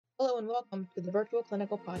Hello and welcome to the Virtual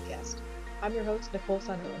Clinical Podcast. I'm your host, Nicole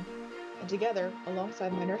Sunderland, and together,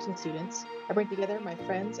 alongside my nursing students, I bring together my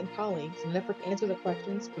friends and colleagues in an effort to answer the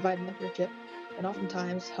questions, provide mentorship, and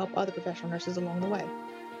oftentimes help other professional nurses along the way.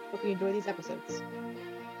 Hope you enjoy these episodes.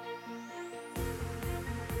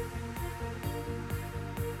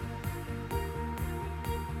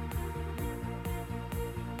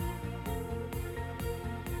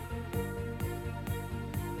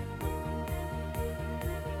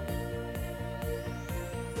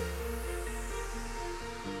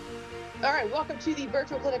 All right, welcome to the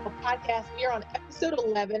Virtual Clinical Podcast. We are on episode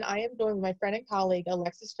 11. I am joined with my friend and colleague,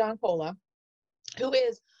 Alexis Johncola, who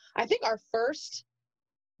is, I think, our first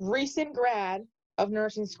recent grad of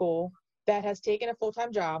nursing school that has taken a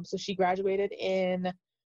full-time job. So she graduated in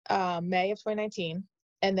May of 2019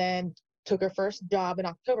 and then took her first job in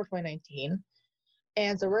October 2019.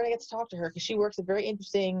 And so we're going to get to talk to her because she works a very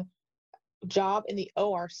interesting job in the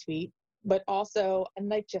OR suite, but also a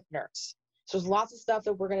night shift nurse. So there's lots of stuff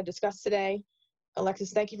that we're going to discuss today.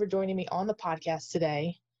 Alexis, thank you for joining me on the podcast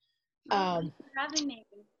today. Thanks for having me.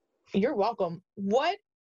 You're welcome. What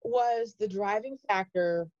was the driving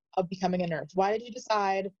factor of becoming a nurse? Why did you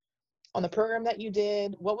decide on the program that you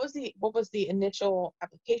did? What was the initial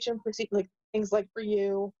application procedure, like things like for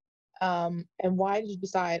you? And why did you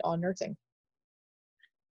decide on nursing?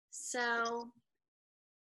 So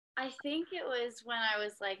I think it was when I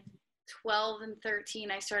was like 12 and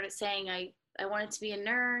 13, I started saying I wanted to be a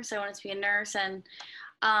nurse. And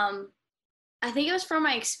I think it was from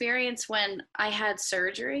my experience when I had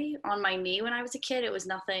surgery on my knee when I was a kid. It was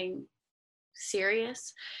nothing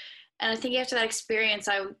serious. And I think after that experience,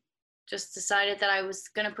 I just decided that I was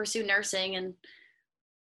going to pursue nursing. And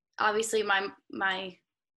obviously my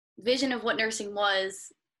vision of what nursing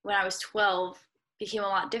was when I was 12 became a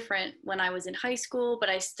lot different when I was in high school, but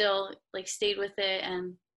I still stayed with it,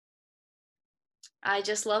 and I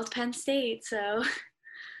just loved Penn State. So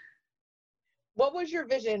What was your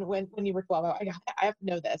vision when you were 12? I have to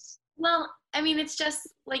know this. well, I mean, it's just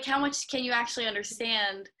like, how much can you actually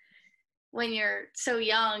understand when you're so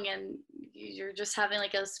young and you're just having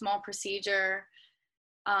like a small procedure?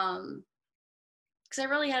 Because I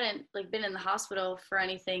really hadn't been in the hospital for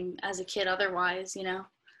anything as a kid otherwise, you know?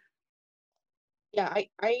 Yeah,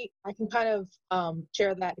 I can kind of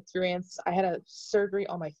share that experience. I had a surgery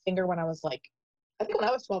on my finger when I was I think when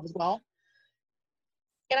I was 12 as well.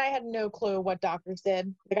 And I had no clue what doctors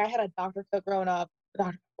did. I had a doctor coat growing up,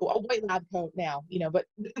 a white lab coat now, but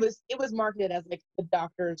it was marketed as the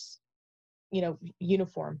doctor's,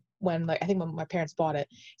 uniform when I think when my parents bought it.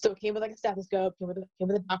 So it came with a stethoscope, came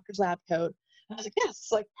with a doctor's lab coat. And I was like,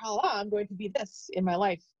 yes, I'm going to be this in my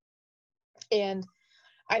life. And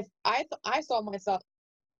I saw myself,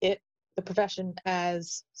 the profession,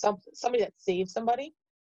 as somebody that saves somebody.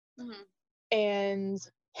 Mm-hmm. And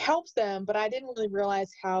helps them, but I didn't really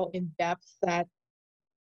realize how in depth that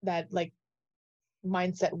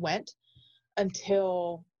mindset went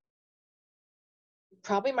until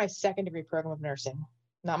probably my second degree program of nursing,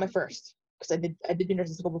 not my first, because I did do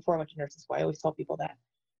nursing school before I went to nursing school. I always tell people that,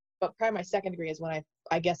 but probably my second degree is when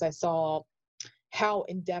I guess I saw how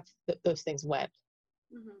in depth those things went.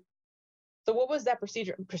 Mm-hmm. So what was that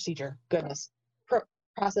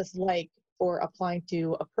process like for applying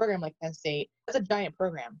to a program like Penn State? That's a giant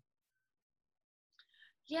program.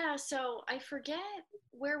 Yeah, so I forget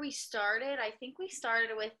where we started. I think we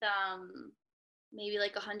started with maybe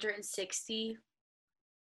 160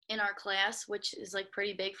 in our class, which is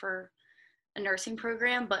pretty big for a nursing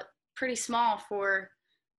program, but pretty small for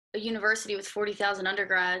a university with 40,000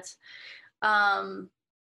 undergrads. But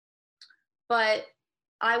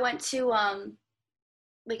I went to a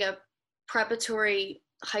preparatory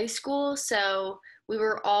high school, so we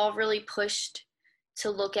were all really pushed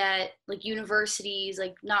to look at universities,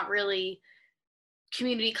 not really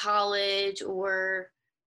community college or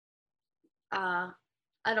I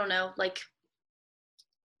don't know,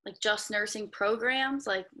 just nursing programs,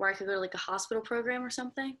 where I could go to a hospital program or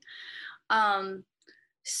something.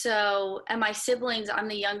 So, and my siblings, I'm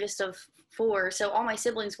the youngest of 4, so all my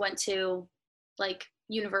siblings went to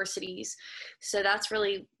universities. So that's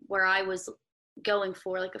really where I was going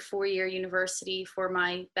for, a 4-year university for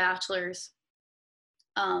my bachelor's.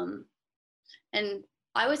 And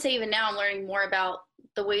I would say even now I'm learning more about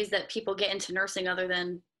the ways that people get into nursing other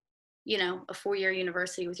than, a 4-year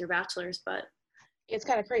university with your bachelor's. But it's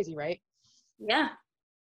kind of crazy, right? Yeah.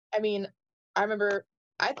 I mean, I remember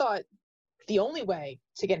I thought the only way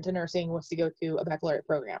to get into nursing was to go to a baccalaureate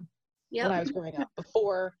program. Yep. When I was growing up,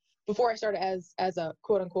 before I started as a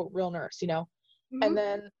quote unquote real nurse, Mm-hmm. And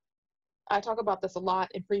then I talk about this a lot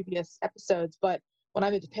in previous episodes, but when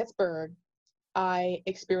I moved to Pittsburgh, I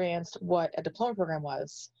experienced what a diploma program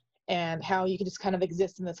was and how you could just kind of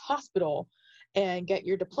exist in this hospital and get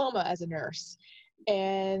your diploma as a nurse.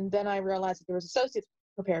 And then I realized that there was associate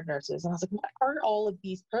prepared nurses, and I was like, what are all of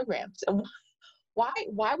these programs? And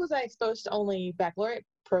why was I exposed to only baccalaureate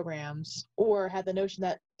programs, or had the notion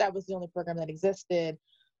that that was the only program that existed,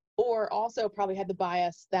 or also probably had the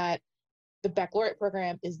bias that the baccalaureate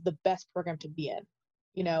program is the best program to be in,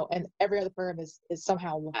 and every other program is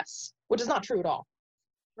somehow less, which is not true at all.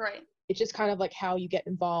 Right. It's just kind of like how you get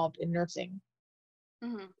involved in nursing.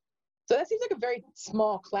 Mm-hmm. So that seems like a very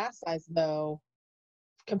small class size, though,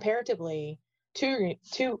 comparatively to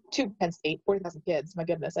Penn State, 40,000 kids. My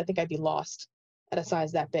goodness, I think I'd be lost at a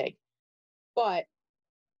size that big. But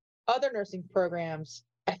other nursing programs,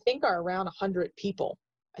 I think, are around 100 people,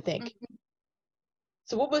 I think. Mm-hmm.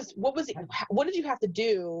 So what did you have to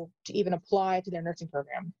do to even apply to their nursing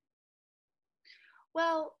program?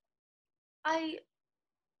 Well, I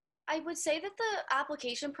would say that the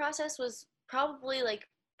application process was probably like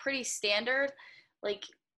pretty standard. Like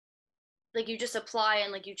you just apply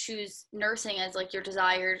and like you choose nursing as like your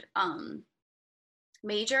desired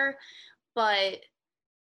major, but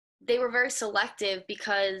they were very selective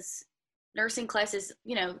because nursing classes,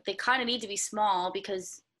 they kind of need to be small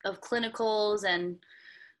because of clinicals and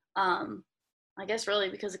I guess really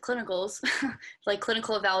because of clinicals, like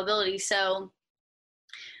clinical availability. So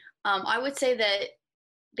I would say that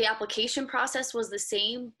the application process was the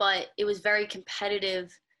same, but it was very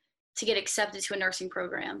competitive to get accepted to a nursing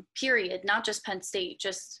program, period. Not just Penn State,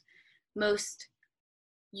 just most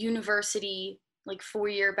university, like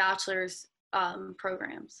 4-year bachelor's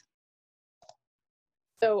programs.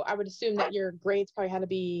 So I would assume that your grades probably had to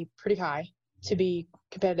be pretty high to be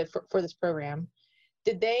competitive for this program.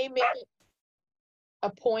 Did they make it a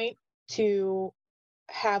point to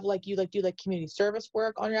have you do community service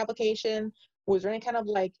work on your application? Was there any kind of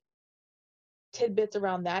tidbits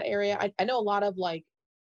around that area? I know a lot of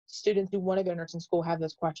students who want to go to nursing school have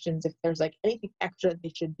those questions, if there's anything extra that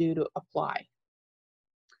they should do to apply.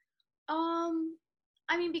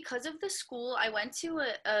 I mean, because of the school, I went to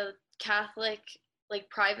a Catholic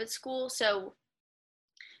private school, so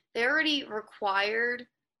they already required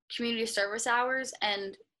community service hours,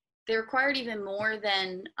 and they required even more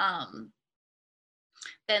than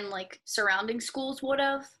surrounding schools would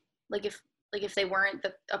have, if they weren't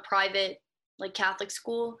a private Catholic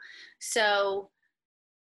school. So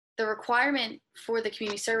the requirement for the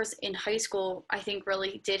community service in high school, I think,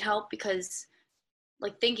 really did help because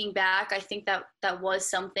thinking back, I think that was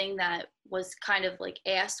something that was kind of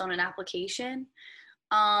asked on an application.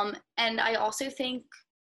 And I also think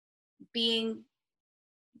being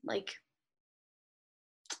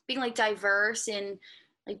diverse and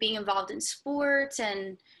being involved in sports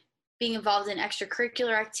and being involved in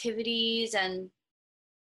extracurricular activities and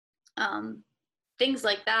things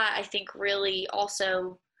like that, I think really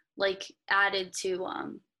also added to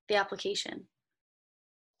the application.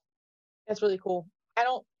 That's really cool. I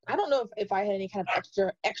don't know if I had any kind of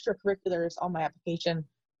extracurriculars on my application,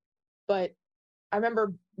 but I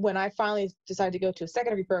remember when I finally decided to go to a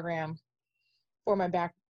secondary program for my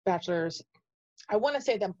bachelor's, I want to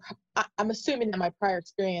say that I'm assuming that my prior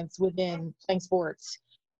experience within playing sports,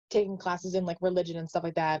 taking classes in religion and stuff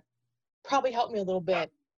like that, probably helped me a little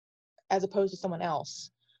bit as opposed to someone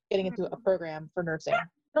else getting into a program for nursing. I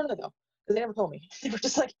don't know though, because they never told me. They were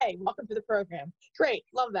just like, hey, welcome to the program. Great,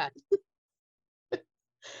 love that.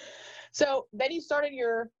 So then you started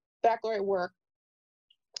your baccalaureate work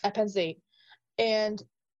at Penn State, and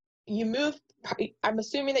you moved. I'm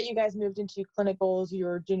assuming that you guys moved into clinicals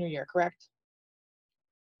your junior year, correct?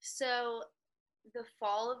 So the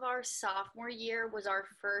fall of our sophomore year was our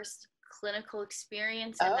first clinical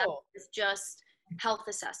experience, and that was just health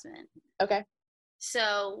assessment. Okay.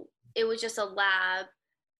 So it was just a lab,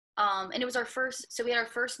 and it was so we had our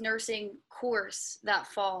first nursing course that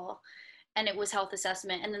fall, and it was health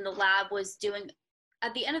assessment. And then the lab was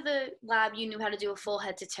at the end of the lab, you knew how to do a full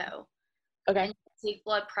head to toe. Okay. And take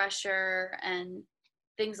blood pressure and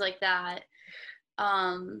things like that.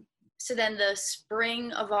 So then the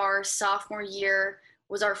spring of our sophomore year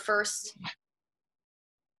was our first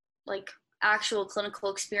actual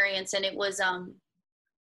clinical experience. And it was,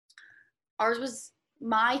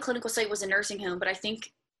 my clinical site was a nursing home, but I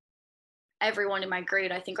think everyone in my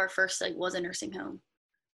grade, I think our first site was a nursing home.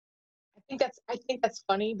 I think that's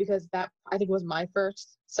funny because that I think was my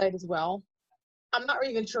first site as well. I'm not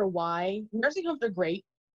even sure why. Nursing homes are great,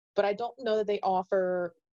 but I don't know that they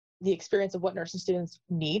offer the experience of what nursing students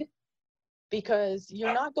need, because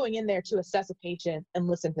you're not going in there to assess a patient and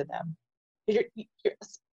listen to them.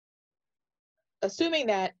 assuming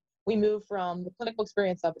that we move from the clinical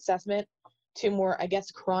experience of assessment to more, I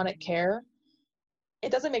guess, chronic care,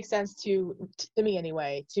 it doesn't make sense to me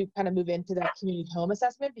anyway, to kind of move into that community home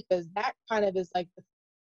assessment, because that kind of is like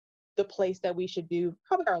the place that we should do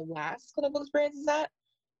probably our last clinical experiences at,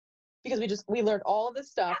 because we learned all of this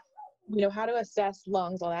stuff, we know how to assess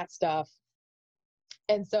lungs, all that stuff.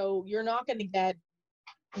 And so you're not going to get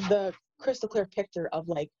the crystal clear picture of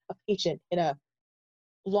like a patient in a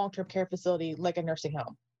long-term care facility, like a nursing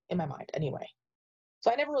home, in my mind anyway.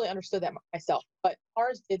 So I never really understood that myself, but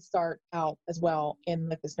ours did start out as well in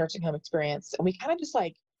like this nursing home experience. And we kind of just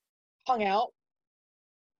like hung out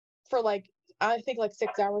for like, I think like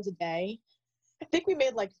 6 hours a day. I think we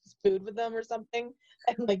made like food with them or something,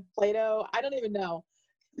 and like Play-Doh. I don't even know.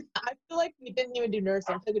 I feel like we didn't even do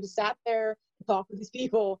nursing. I feel like we just sat there and talked with these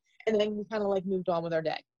people, and then we kind of like moved on with our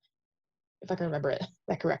day, if I can remember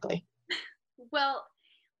that correctly. Well,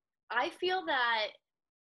 I feel that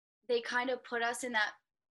they kind of put us in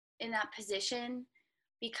that position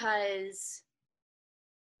because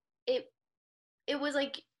it was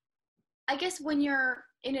like, I guess when you're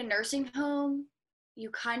in a nursing home, you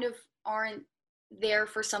kind of aren't there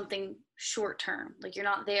for something short term. Like, you're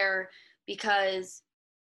not there because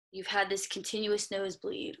you've had this continuous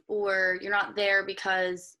nosebleed, or you're not there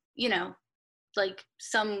because, like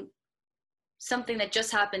something that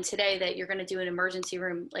just happened today that you're going to do an emergency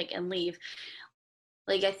room, like, and leave.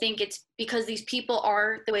 Like, I think it's because these people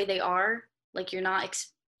are the way they are. Like, you're not,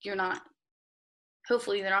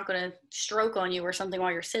 hopefully they're not going to stroke on you or something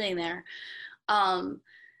while you're sitting there.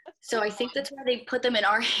 So I think that's why they put them in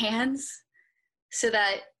our hands, so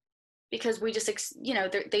that, because we just,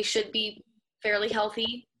 they should be fairly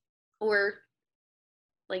healthy, or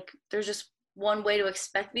like there's just one way to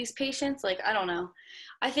expect these patients. Like, I don't know.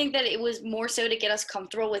 I think that it was more so to get us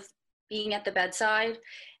comfortable with being at the bedside,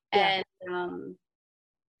 and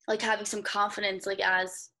like having some confidence, like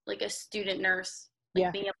as like a student nurse,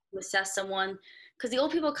 like being able to assess someone. Because the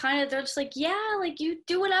old people they're just like, yeah, like, you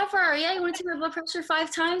do whatever. Yeah, you want to take my blood pressure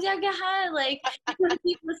 5 times? Yeah, go ahead. Like, you want to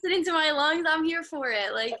keep listening to my lungs? I'm here for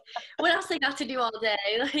it. Like, what else I got to do all day?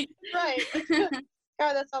 Like, right.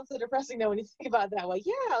 God, that sounds so depressing though when you think about it that way.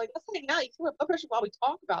 Yeah, like, let's hang out. You can have blood pressure while we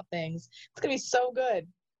talk about things. It's gonna be so good.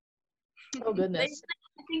 Oh goodness.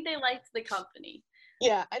 I think they liked the company.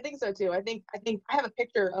 Yeah, I think so too. I think I have a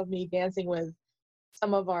picture of me dancing with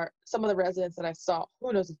some of the residents that I saw.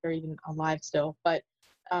 Who knows if they're even alive still? But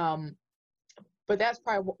that's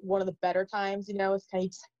probably one of the better times. Is kind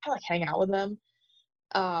of like hang out with them.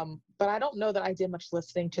 But I don't know that I did much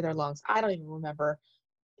listening to their lungs. I don't even remember.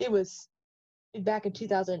 It was back in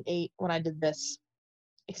 2008 when I did this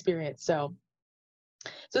experience. So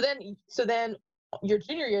then your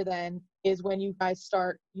junior year then is when you guys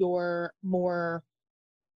start your more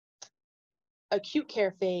acute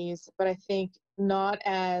care phase, but I think not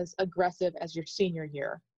as aggressive as your senior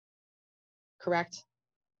year. Correct?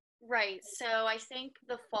 Right. So I think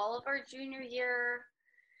the fall of our junior year,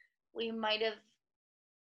 we might have,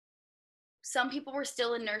 some people were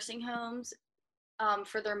still in nursing homes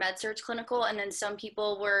for their med-surg clinical, and then some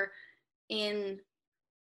people were in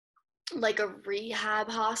like a rehab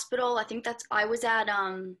hospital. I was at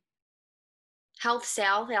Health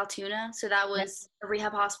South, Altoona, so that was a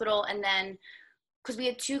rehab hospital. And then, because we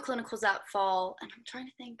had 2 clinicals that fall, and I'm trying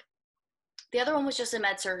to think, the other one was just a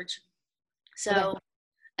med-surg. So,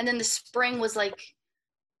 and then the spring was like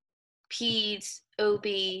peds, OB,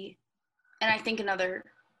 and I think another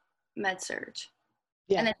med-surg.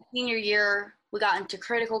 Yeah. And then senior year, we got into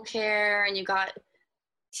critical care, and you got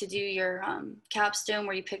to do your capstone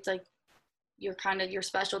where you picked like your your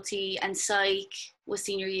specialty, and psych was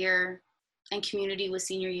senior year, and community was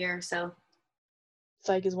senior year. So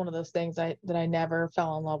psych is one of those things that I never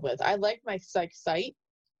fell in love with. I liked my psych site.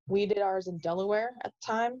 We did ours in Delaware at the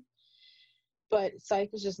time, but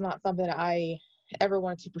psych was just not something that I ever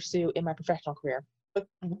wanted to pursue in my professional career. But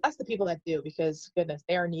that's the people that do, because goodness,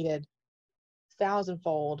 they are needed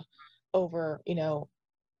 1,000-fold over,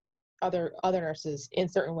 other nurses in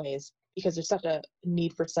certain ways, because there's such a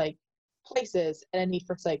need for psych places and a need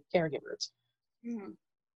for psych caregivers.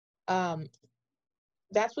 Mm-hmm.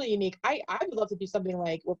 That's really unique. I would love to do something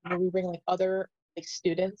like where we bring like other like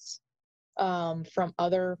students from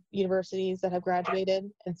other universities that have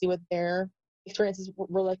graduated and see what their experiences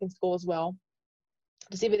were like in school as well,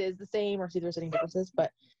 to see if it is the same or see if there's any differences.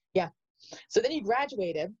 But yeah, so then you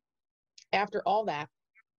graduated after all that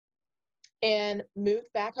and moved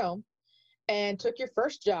back home and took your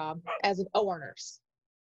first job as an OR nurse.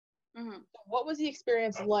 Mm-hmm. What was the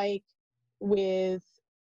experience like with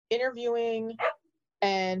interviewing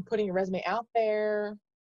and putting your resume out there?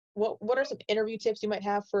 what are some interview tips you might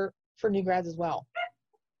have for new grads as well?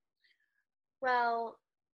 Well,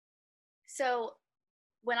 so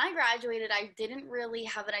when I graduated, I didn't really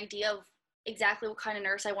have an idea of exactly what kind of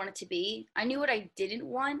nurse I wanted to be. I knew what I didn't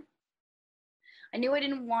want. I knew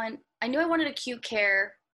I wanted acute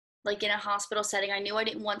care, like in a hospital setting. I knew I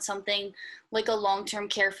didn't want something like a long-term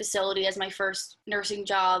care facility as my first nursing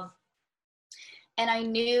job. And I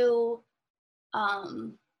knew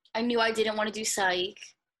I didn't want to do psych.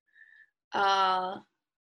 So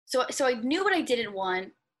I knew what I didn't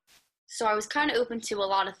want. So I was kind of open to a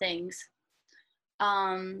lot of things.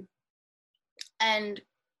 And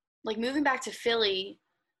like moving back to Philly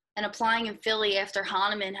and applying in Philly after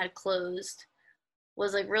Hahnemann had closed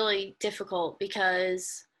was like really difficult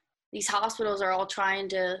because these hospitals are all trying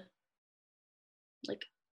to like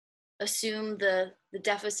assume the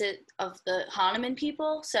deficit of the Hahnemann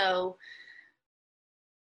people. So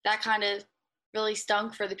that kind of really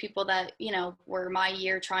stunk for the people that, you know, were my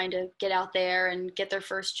year trying to get out there and get their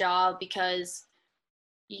first job, because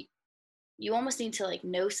you almost need to like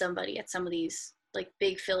know somebody at some of these like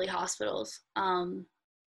big Philly hospitals.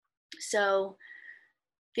 So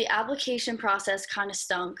the application process kind of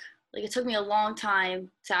stunk. Like it took me a long time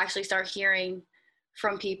to actually start hearing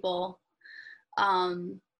from people.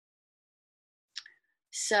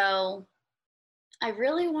 So I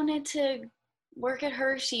really wanted to work at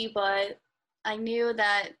Hershey, but I knew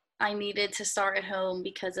that I needed to start at home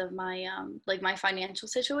because of my like my financial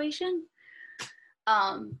situation.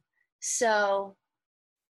 So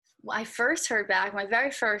I first heard back, my very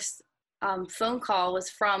first phone call was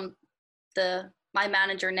from my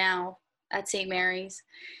manager now at St. Mary's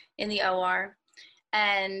in the OR.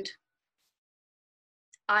 And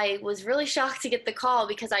I was really shocked to get the call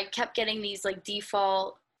because I kept getting these like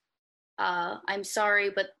default, I'm sorry,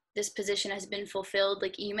 but this position has been fulfilled,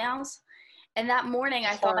 like emails. And that morning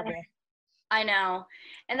I thought, I know.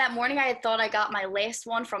 And that morning I had thought I got my last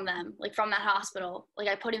one from them, like from that hospital. Like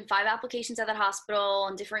I put in 5 applications at that hospital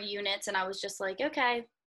on different units, and I was just like, okay.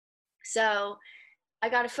 So I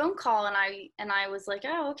got a phone call and I was like,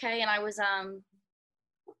 oh, okay. And I was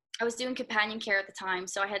doing companion care at the time,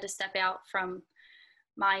 so I had to step out from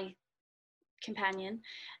my companion.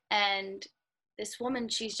 And this woman,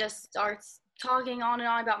 she just starts talking on and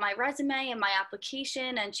on about my resume and my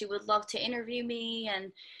application, and she would love to interview me.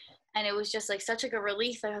 And it was just like such like a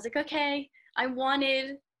relief. I was like, okay, I'm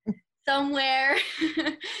wanted somewhere.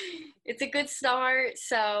 It's a good start.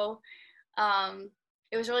 So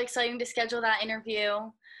it was really exciting to schedule that interview.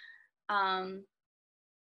 And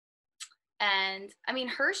I mean,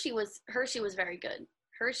 Hershey was very good.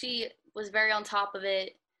 Hershey was very on top of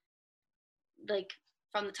it. Like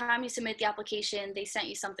from the time you submit the application, they sent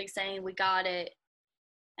you something saying we got it.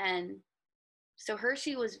 And so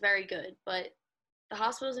Hershey was very good. But the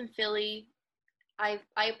hospitals in Philly, I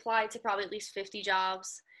applied to probably at least 50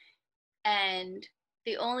 jobs, and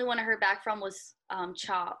the only one I heard back from was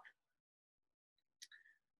CHOP.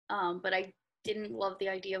 But I didn't love the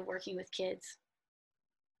idea of working with kids.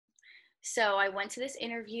 So I went to this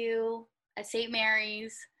interview at St.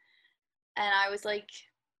 Mary's, and I was like,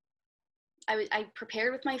 I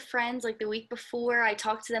prepared with my friends like the week before. I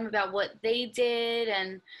talked to them about what they did,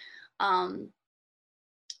 and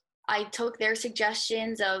I took their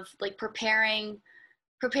suggestions of like preparing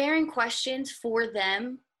questions for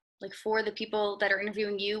them, like for the people that are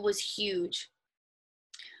interviewing you, was huge.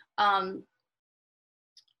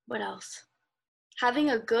 What else?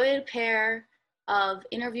 Having a good pair of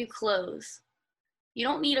interview clothes. You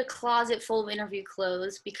don't need a closet full of interview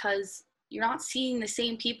clothes because you're not seeing the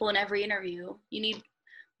same people in every interview. You need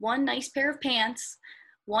one nice pair of pants,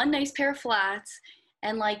 one nice pair of flats,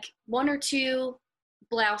 and like 1 or 2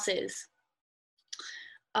 blouses.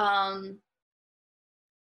 And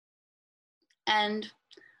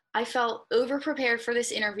I felt over prepared for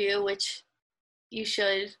this interview, which you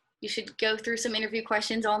should go through some interview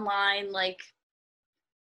questions online. Like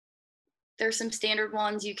there's some standard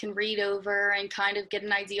ones you can read over and kind of get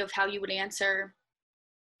an idea of how you would answer.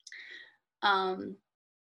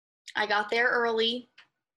 I got there early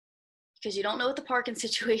because you don't know what the parking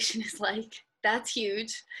situation is like. That's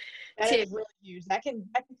huge. That is really huge. That can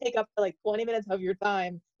take up to like 20 minutes of your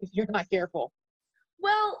time if you're not careful.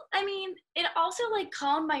 Well, I mean, it also like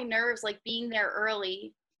calmed my nerves, like being there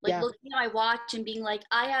early, like looking at my watch and being like,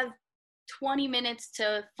 I have 20 minutes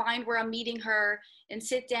to find where I'm meeting her and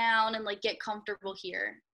sit down and like get comfortable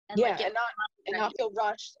here. And like and not feel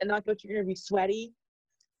rushed and not go to your interview sweaty.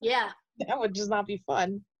 Yeah. That would just not be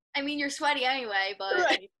fun. I mean, you're sweaty anyway, but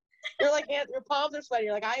right. You're like, your palms are sweaty.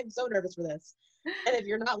 You're like, I am so nervous for this. And if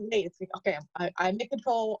you're not late, it's like, okay, I'm in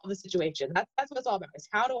control of the situation. That's what it's all about, is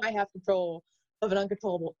how do I have control of an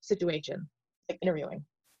uncontrollable situation, like interviewing?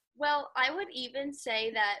 Well, I would even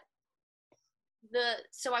say that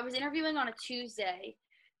so I was interviewing on a Tuesday.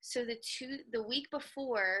 So the week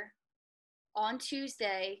before, on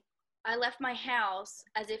Tuesday, I left my house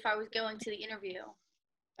as if I was going to the interview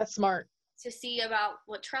That's smart. to see about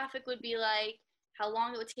what traffic would be like, how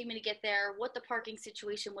long it would take me to get there, what the parking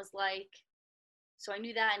situation was like. So I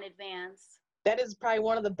knew that in advance. That is probably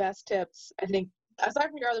one of the best tips, I think, aside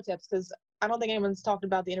from your other tips, because I don't think anyone's talked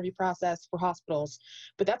about the interview process for hospitals,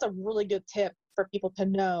 but that's a really good tip for people to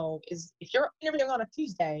know is if you're interviewing on a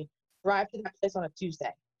Tuesday, drive to that place on a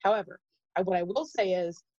Tuesday. However, what I will say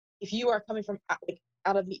is if you are coming from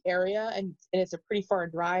out of the area and it's a pretty far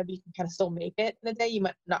drive, you can kind of still make it in a day. You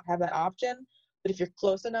might not have that option, but if you're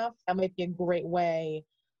close enough, that might be a great way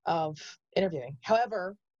of interviewing.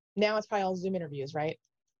 However, now it's probably all Zoom interviews, right?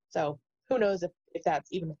 So who knows if that's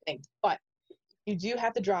even a thing, but you do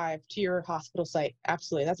have to drive to your hospital site.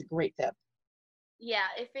 Absolutely. That's a great tip. Yeah,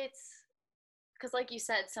 if it's, because like you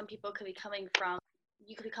said, some people could be coming from,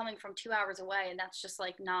 you could be coming from 2 hours away, and that's just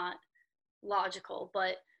like not logical.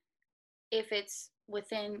 But if it's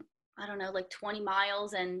within, I don't know, like 20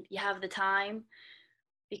 miles and you have the time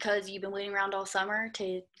because you've been waiting around all summer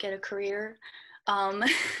to get a career, um,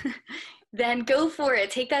 then go for it.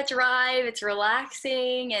 Take that drive. It's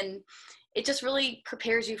relaxing and it just really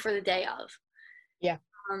prepares you for the day of. Yeah.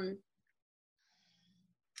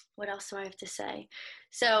 What else do I have to say?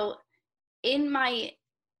 So in my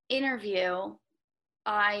interview,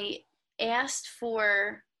 I asked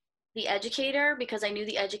for the educator because I knew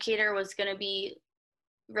the educator was going to be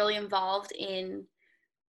really involved in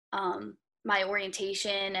my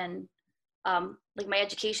orientation and like my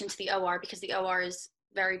education to the OR, because the OR is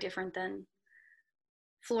very different than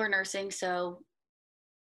floor nursing. So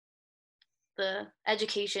the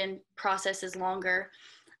education process is longer.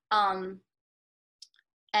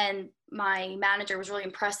 And my manager was really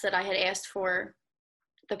impressed that I had asked for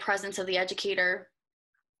the presence of the educator.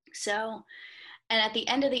 So, and at the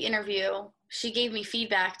end of the interview, she gave me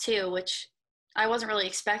feedback too, which I wasn't really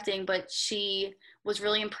expecting, but she was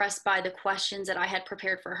really impressed by the questions that I had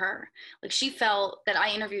prepared for her. Like she felt that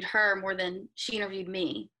I interviewed her more than she interviewed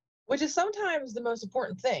me. Which is sometimes the most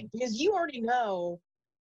important thing, because you already know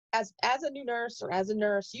as a new nurse or as a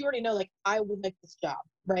nurse, you already know, like, I would like this job,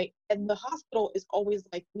 right? And the hospital is always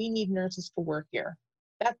like, we need nurses to work here.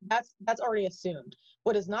 That's already assumed.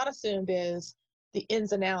 What is not assumed is the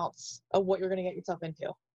ins and outs of what you're going to get yourself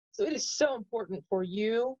into. So it is so important for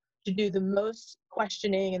you to do the most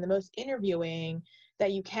questioning and the most interviewing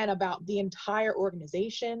that you can about the entire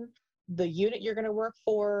organization, the unit you're going to work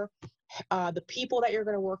for, the people that you're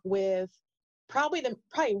going to work with. Probably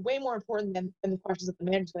way more important than the questions that the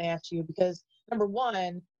manager's going to ask you, because number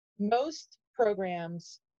one, most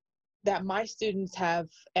programs that my students have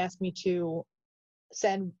asked me to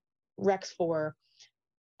send recs for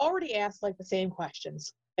already ask like the same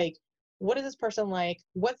questions. Like, what is this person like?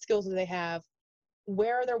 What skills do they have?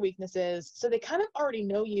 Where are their weaknesses? So they kind of already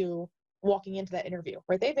know you walking into that interview,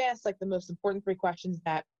 right? They've asked like the most important 3 questions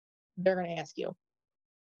that they're going to ask you.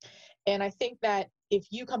 And I think that if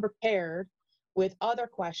you come prepared with other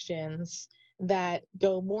questions that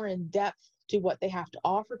go more in depth to what they have to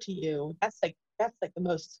offer to you, that's like the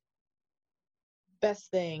most best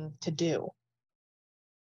thing to do.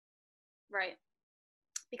 Right.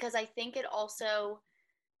 Because I think it also,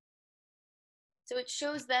 so it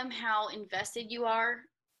shows them how invested you are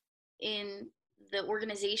in the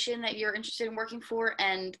organization that you're interested in working for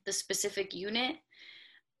and the specific unit.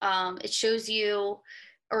 It shows you,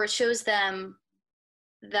 or it shows them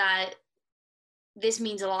that this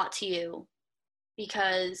means a lot to you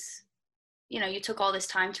because, you know, you took all this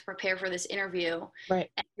time to prepare for this interview. Right.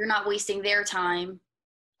 And you're not wasting their time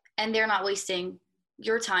and they're not wasting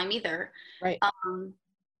your time either. Right.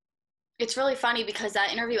 It's really funny because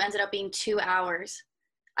that interview ended up being 2 hours.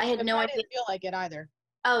 I had no idea. Didn't feel like it either.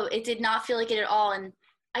 Oh, it did not feel like it at all. And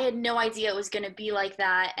I had no idea it was going to be like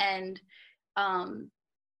that. And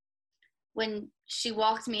when she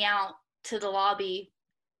walked me out to the lobby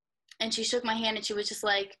and she shook my hand and she was just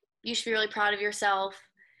like, you should be really proud of yourself.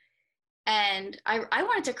 And I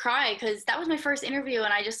wanted to cry because that was my first interview.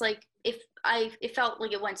 And I just like, it felt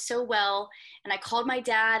like it went so well. And I called my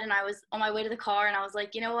dad and I was on my way to the car and I was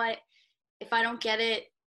like, you know what? If I don't get it,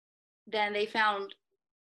 then they found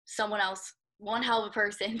someone else, one hell of a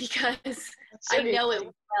person, because I know it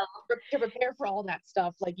well. To prepare for all that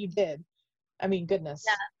stuff like you did. I mean, goodness.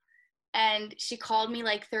 Yeah. And she called me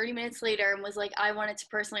like 30 minutes later and was like, I wanted to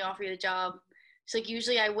personally offer you the job. She's like,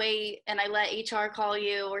 usually I wait and I let HR call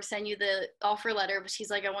you or send you the offer letter, but she's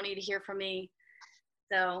like, I want you to hear from me.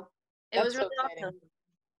 So it That's was so really exciting. awesome.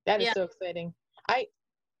 That is Yeah. so exciting.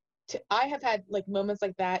 I have had like moments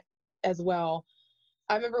like that as well.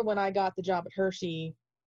 I remember when I got the job at Hershey,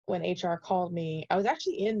 when HR called me, I was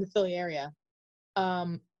actually in the Philly area.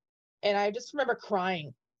 Um, and I just remember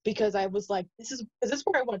crying because I was like, is this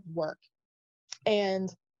where I want to work?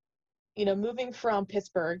 And, moving from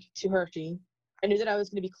Pittsburgh to Hershey, I knew that I was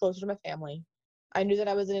going to be closer to my family. I knew that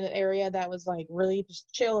I was in an area that was like really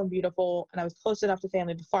just chill and beautiful. And I was close enough to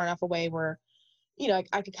family, but far enough away where,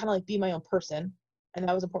 I could kind of like be my own person. And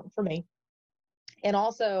that was important for me. And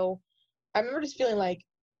also, I remember just feeling like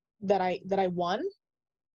that I won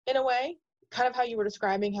in a way, kind of how you were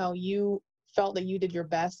describing how you felt that you did your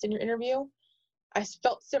best in your interview. I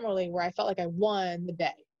felt similarly where I felt like I won the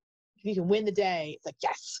day. If you can win the day, it's like,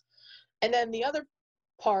 yes. And then the other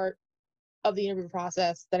part of the interview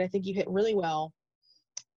process that I think you hit really well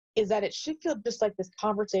is that it should feel just like this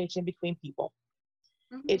conversation between people.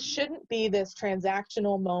 Mm-hmm. It shouldn't be this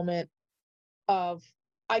transactional moment of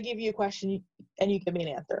I give you a question and you give me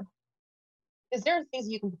an answer. Is there things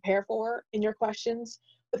you can prepare for in your questions,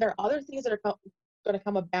 but there are other things that are going to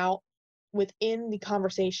come about within the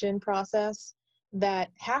conversation process that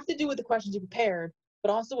have to do with the questions you prepared,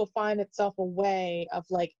 but also will find itself a way of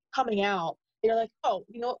like coming out. You're like, oh,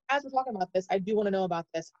 as we're talking about this, I do want to know about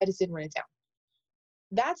this. I just didn't write it down.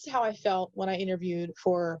 That's how I felt when I interviewed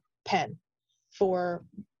for Penn for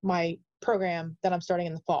my program that I'm starting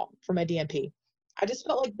in the fall for my DNP. I just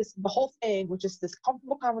felt like the whole thing was just this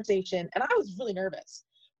comfortable conversation, and I was really nervous.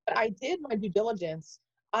 But I did my due diligence.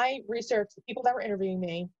 I researched the people that were interviewing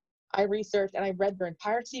me. I researched and I read their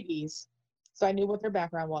entire CVs, so I knew what their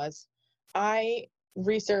background was. I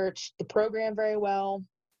researched the program very well.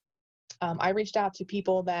 I reached out to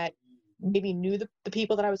people that maybe knew the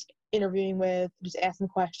people that I was interviewing with, just asked them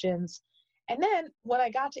questions. And then when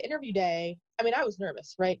I got to interview day, I mean, I was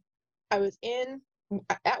nervous, right? I was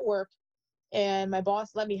at work, and my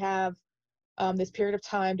boss let me have this period of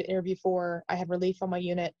time to interview for. I had relief on my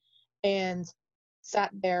unit and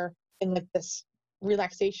sat there in like this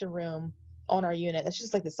relaxation room on our unit. It's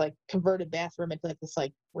just like this like converted bathroom into like this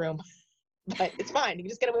like room, but it's fine. You can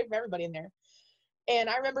just get away from everybody in there. And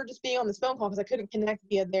I remember just being on this phone call because I couldn't connect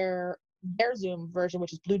via their Zoom version,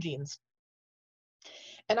 which is Blue Jeans.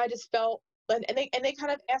 And I just felt, and they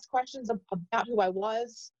kind of asked questions about who I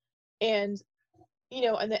was, and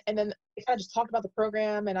and then they kind of just talked about the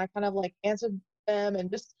program, and I kind of like answered them,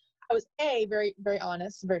 and just I was very very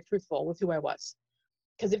honest, very truthful with who I was,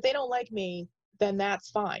 because if they don't like me, then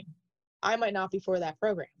that's fine. I might not be for that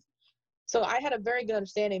program. So I had a very good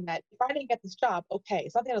understanding that if I didn't get this job, okay,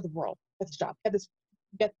 it's not the end of the world. Get this job,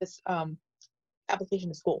 get this application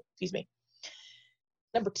to school. Excuse me.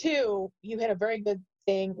 Number two, you had a very good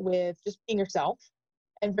thing with just being yourself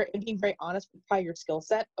and being very honest with probably your skill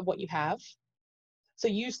set of what you have. So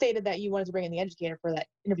you stated that you wanted to bring in the educator for that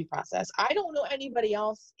interview process. I don't know anybody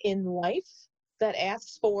else in life that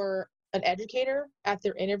asks for an educator at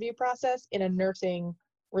their interview process in a nursing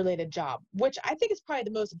related job, which I think is probably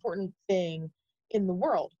the most important thing in the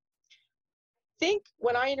world. I think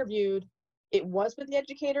when I interviewed, it was with the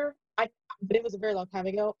educator, but it was a very long time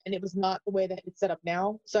ago, and it was not the way that it's set up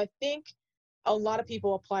now. So I think a lot of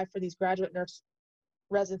people apply for these graduate nurse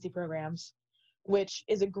residency programs, which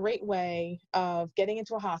is a great way of getting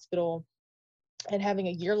into a hospital and having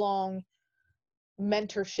a year-long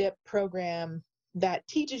mentorship program that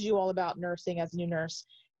teaches you all about nursing as a new nurse,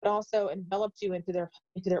 but also envelops you into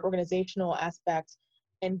their organizational aspects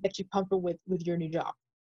and gets you comfortable with your new job.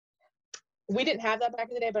 We didn't have that back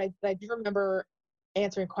in the day, but I do remember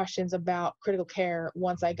answering questions about critical care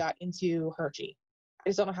once I got into Hershey. I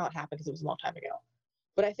just don't know how it happened because it was a long time ago.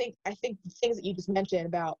 But I think the things that you just mentioned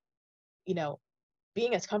about,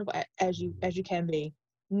 being as comfortable as you can be,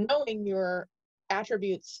 knowing your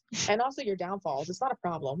attributes and also your downfalls, it's not a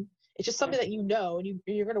problem. It's just something that and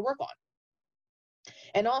you're going to work on.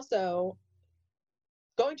 And also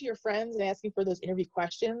going to your friends and asking for those interview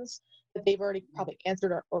questions that they've already probably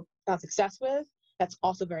answered or found success with. That's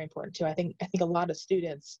also very important too. I think a lot of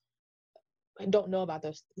students don't know about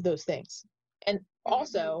those things. And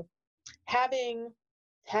also having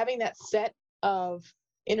that set of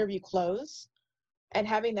interview close and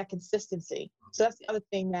having that consistency. So that's the other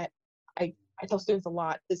thing that I tell students a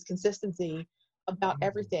lot, is consistency about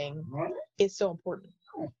everything is so important.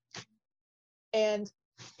 And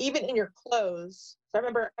even in your close, so I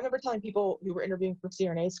remember telling people who were interviewing for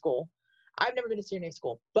CRNA school, I've never been to CRNA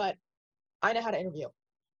school, but I know how to interview.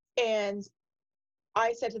 And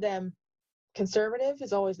I said to them, conservative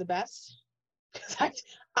is always the best. Because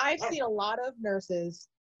I've seen a lot of nurses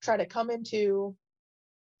try to come into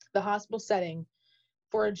the hospital setting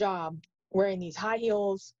for a job wearing these high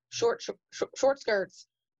heels, short skirts,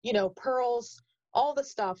 pearls, all the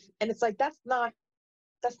stuff. And it's like, that's not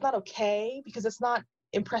okay, because it's not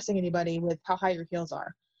impressing anybody with how high your heels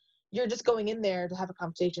are. You're just going in there to have a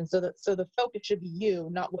conversation. So the focus should be you,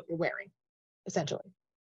 not what you're wearing, essentially.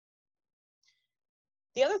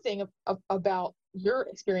 The other thing about your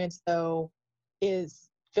experience, though, is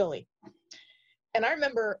Philly. And I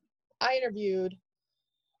remember I interviewed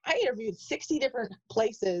 60 different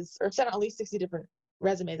places, or sent out at least 60 different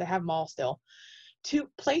resumes. I have them all still, to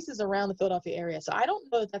places around the Philadelphia area. So I don't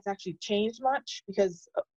know if that's actually changed much, because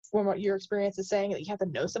from what your experience is saying, that you have to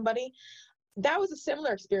know somebody. That was a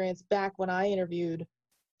similar experience back when I interviewed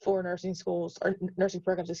for nursing schools, or nursing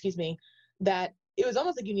programs, excuse me, that it was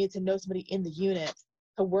almost like you needed to know somebody in the unit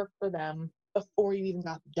to work for them before you even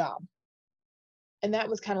got the job. And that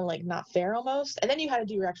was kind of like not fair almost. And then you had to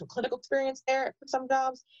do your actual clinical experience there for some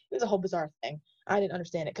jobs. It was a whole bizarre thing. I didn't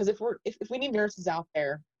understand it, because if we need nurses out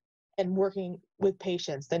there and working with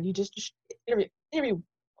patients, then you just interview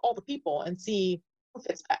all the people and see who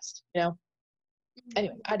fits best,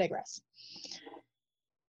 Anyway, I digress.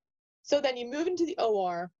 So then you move into the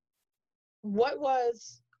OR. What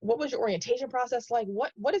was your orientation process like?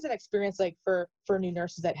 What is an experience like for new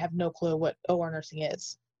nurses that have no clue what OR nursing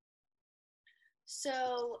is?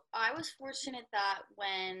 So I was fortunate that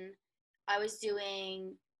when I was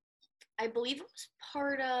doing, I believe it was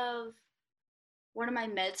part of one of my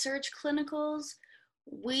med-surg clinicals,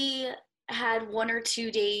 we had 1 or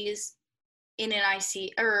 2 days in an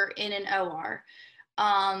IC or in an OR.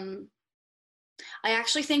 I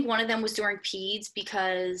actually think one of them was during peds,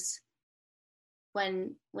 because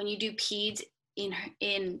when you do peds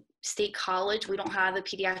in state college, we don't have a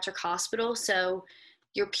pediatric hospital, so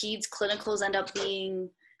your peds clinicals end up being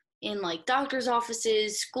in like doctor's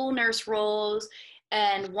offices, school nurse roles,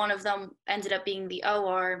 and one of them ended up being the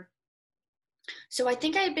OR. So I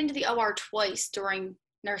think I had been to the OR twice during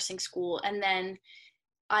nursing school, and then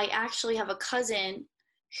I actually have a cousin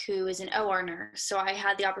who is an OR nurse, so I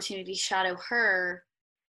had the opportunity to shadow her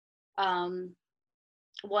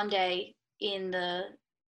one day in the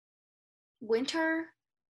winter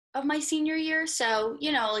of my senior year. So,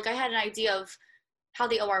 like I had an idea of how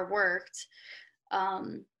the OR worked.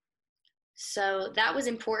 So that was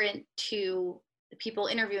important to the people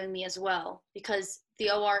interviewing me as well, because the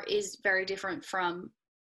OR is very different from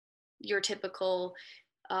your typical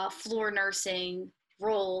floor nursing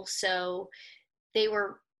role. So they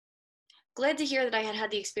were glad to hear that I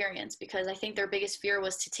had the experience, because I think their biggest fear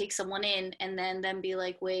was to take someone in and then them be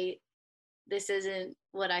like, wait, this isn't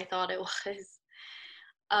what I thought it was.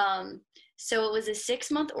 So it was a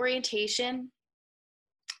 6-month orientation,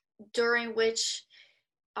 during which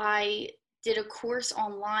I did a course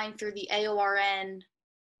online through the AORN,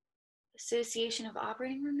 Association of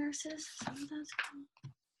Operating Room Nurses.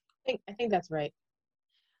 I think that's right.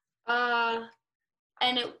 And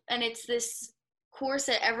it's this course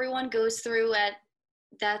that everyone goes through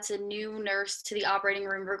that's a new nurse to the operating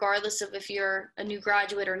room, regardless of if you're a new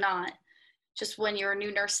graduate or not. Just when you're a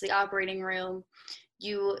new nurse to the operating room,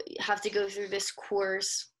 you have to go through this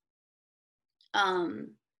course. And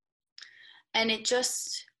it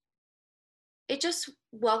just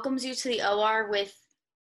welcomes you to the OR with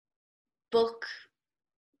book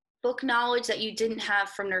knowledge that you didn't have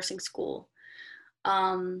from nursing school.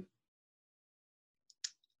 What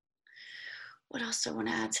else do I want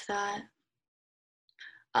to add to that?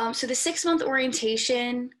 So the 6-month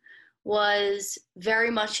orientation was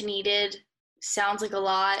very much needed. Sounds like a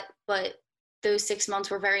lot, but those 6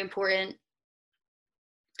 months were very important.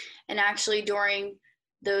 And actually during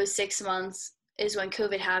those 6 months is when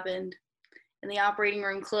COVID happened and the operating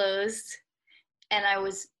room closed, and I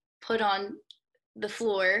was put on the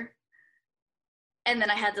floor, and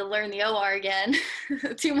then I had to learn the OR again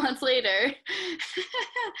 2 months later.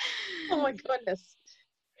 Oh my goodness.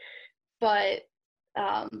 But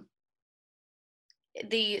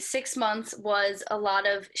the 6 months was a lot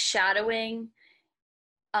of shadowing.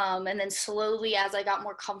 And then slowly, as I got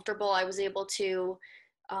more comfortable, I was able to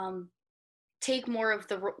take more of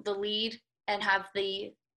the lead and have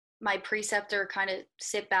my preceptor kind of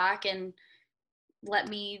sit back and let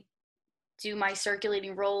me do my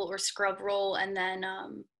circulating role or scrub role, and then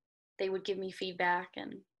they would give me feedback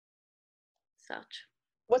and such.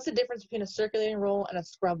 What's the difference between a circulating role and a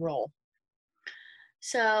scrub role?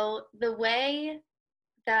 So the way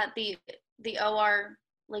that the OR,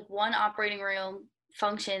 like one operating room,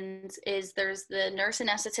 functions is there's the nurse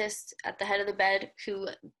anesthetist at the head of the bed who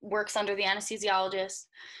works under the anesthesiologist,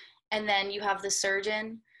 And then you have the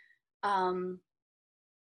surgeon. The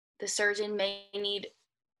surgeon may need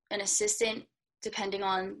an assistant depending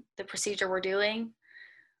on the procedure we're doing.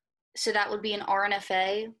 So that would be an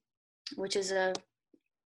RNFA, which is a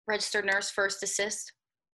registered nurse first assist,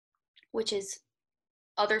 which is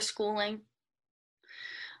other schooling.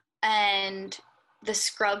 And the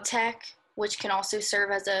scrub tech, which can also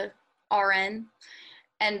serve as a RN.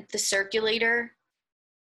 And the circulator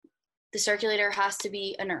has to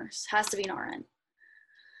be a nurse, has to be an RN.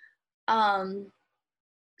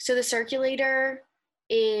 So the circulator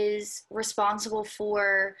is responsible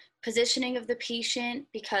for positioning of the patient,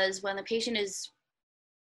 because when the patient is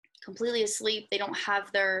completely asleep, they don't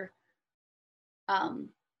have their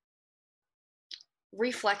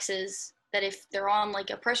reflexes that if they're on like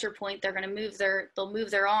a pressure point, they're going to they'll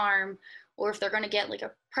move their arm, or if they're going to get like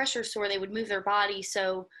a pressure sore, they would move their body.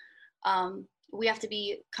 So we have to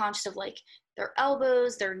be conscious of like their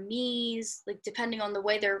elbows, their knees, like depending on the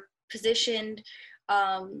way they're positioned.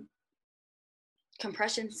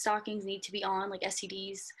 Compression stockings need to be on, like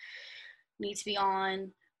SCDs need to be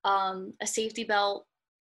on. A safety belt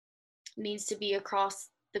needs to be across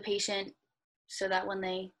the patient so that when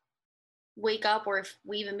they wake up, or if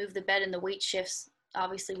we even move the bed and the weight shifts,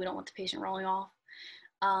 obviously we don't want the patient rolling off.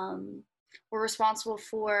 We're responsible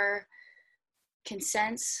for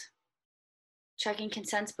consents, checking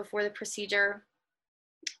consents before the procedure,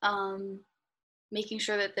 making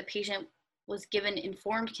sure that the patient was given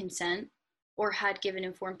informed consent or had given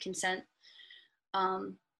informed consent,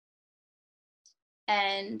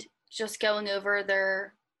 and just going over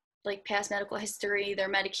their like past medical history, their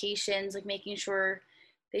medications, like making sure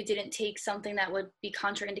they didn't take something that would be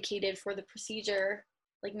contraindicated for the procedure,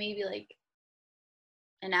 like maybe like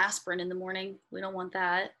an aspirin in the morning. We don't want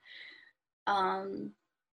that.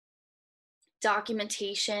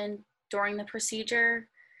 Documentation during the procedure,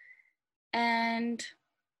 and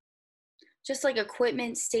just like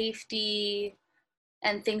equipment safety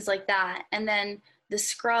and things like that. And then the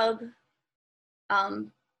scrub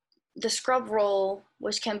role,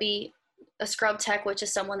 which can be a scrub tech, which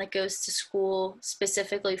is someone that goes to school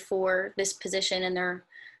specifically for this position and they're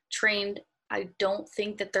trained. I don't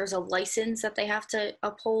think that there's a license that they have to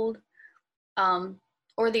uphold,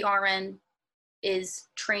 or the RN is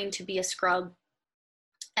trained to be a scrub.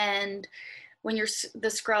 And when you're the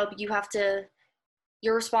scrub,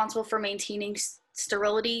 you're responsible for maintaining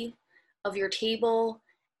sterility of your table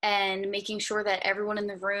and making sure that everyone in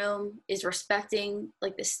the room is respecting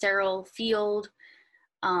like the sterile field.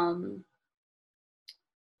 And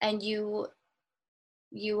you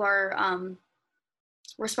are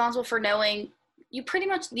responsible for you pretty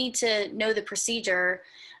much need to know the procedure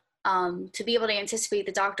to be able to anticipate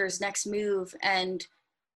the doctor's next move and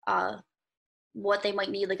what they might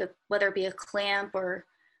need, like whether it be a clamp or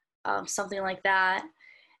something like that.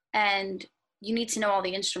 And you need to know all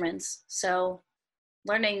the instruments. So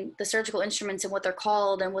learning the surgical instruments and what they're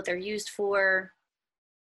called and what they're used for,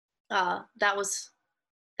 that was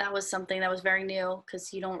something that was very new,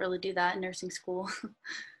 because you don't really do that in nursing school.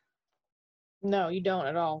 No, you don't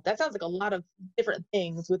at all. That sounds like a lot of different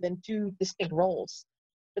things within two distinct roles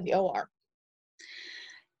for the OR.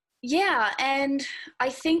 Yeah, and I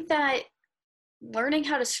think that learning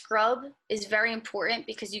how to scrub is very important,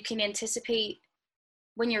 because you can anticipate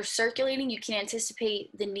when you're circulating, you can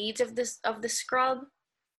anticipate the needs of the scrub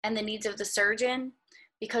and the needs of the surgeon,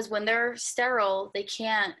 because when they're sterile, they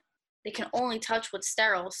can only touch what's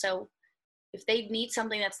sterile. So if they need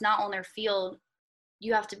something that's not on their field,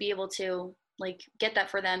 you have to be able to like get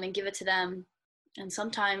that for them and give it to them. And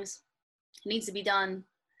sometimes it needs to be done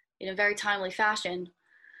in a very timely fashion.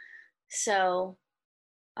 So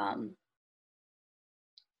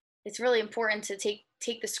it's really important to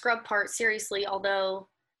take the scrub part seriously, although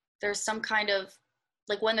there's some kind of,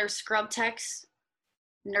 like when there's scrub techs,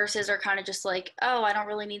 nurses are kind of just like, oh, I don't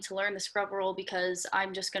really need to learn the scrub role because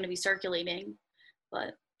I'm just going to be circulating.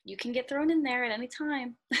 But you can get thrown in there at any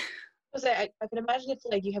time. I can imagine if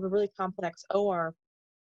like you have a really complex OR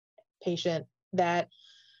patient that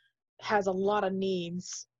has a lot of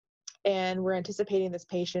needs, and we're anticipating this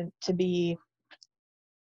patient to be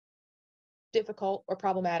difficult or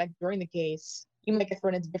problematic during the case, you might get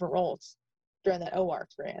thrown into different roles during that OR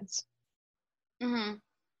experience. Mm-hmm.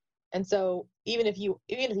 And so even if you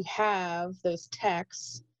have those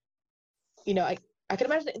techs, I can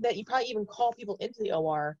imagine that you probably even call people into the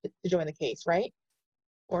OR to join the case, right?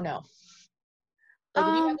 Or no? Like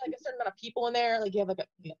if you have like a certain amount of people in there, like you have like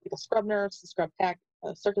a scrub nurse, a scrub tech,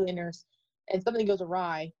 a circulating nurse, and something goes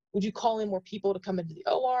awry, would you call in more people to come into the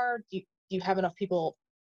OR? Do you have enough people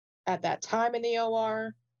at that time in the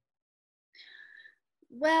OR?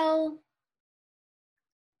 Well,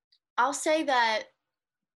 I'll say that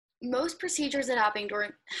most procedures that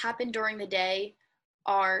happen during the day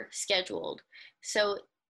are scheduled. So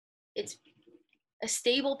it's a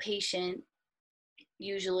stable patient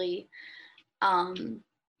usually, and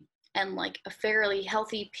like a fairly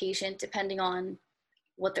healthy patient depending on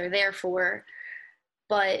what they're there for.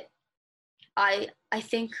 But I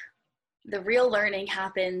think the real learning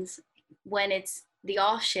happens when it's the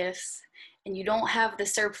off shifts and you don't have the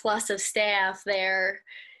surplus of staff there.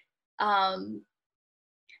 Um,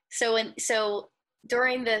 so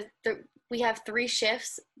during the we have 3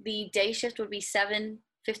 shifts. The day shift would be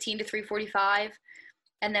 7:15 to 3:45,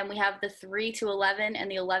 and then we have the 3 to 11 and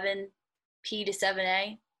the 11 p to 7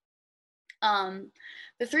 a.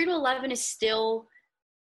 The 3 to 11 is still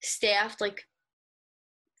staffed like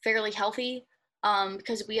fairly healthy,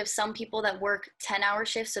 because we have some people that work 10-hour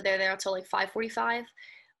shifts, so they're there until like 5:45.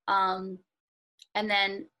 And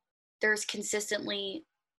then there's consistently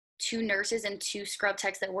 2 nurses and 2 scrub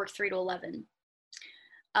techs that work 3 to 11.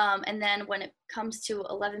 And then when it comes to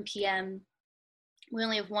 11 p.m., we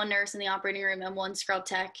only have 1 nurse in the operating room and 1 scrub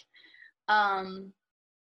tech. And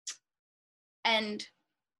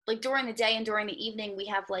like during the day and during the evening, we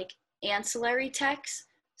have like ancillary techs.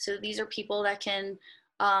 So these are people that can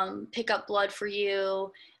pick up blood for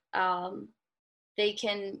you. They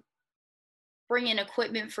can bring in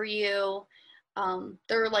equipment for you.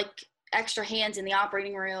 They're like extra hands in the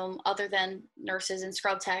operating room other than nurses and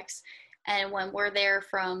scrub techs. And when we're there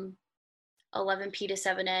from 11 p to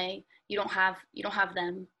 7 a, you don't have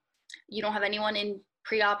them. You don't have anyone in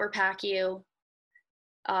pre-op or PACU.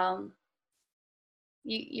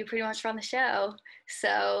 You pretty much run the show.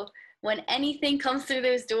 So when anything comes through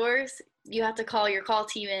those doors, you have to call your call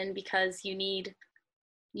team in because you need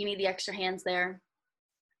the extra hands there.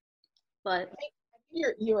 But I think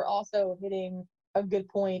you're also hitting a good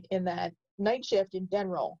point in that night shift in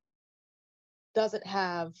general doesn't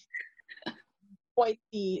have quite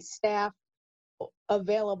the staff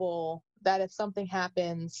available that if something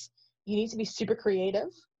happens, you need to be super creative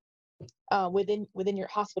within your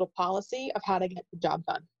hospital policy of how to get the job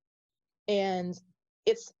done. And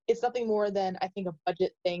it's nothing more than, I think, a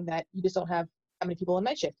budget thing that you just don't have how many people in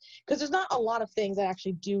night shift, because there's not a lot of things that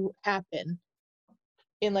actually do happen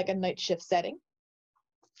in like a night shift setting.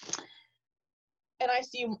 An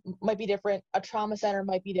ICU might be different, a trauma center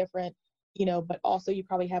might be different, but also you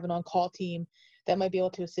probably have an on-call team that might be able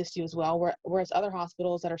to assist you as well. Whereas other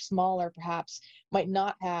hospitals that are smaller perhaps might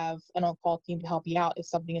not have an on-call team to help you out if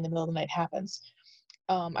something in the middle of the night happens.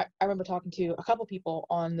 I remember talking to a couple people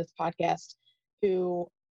on this podcast who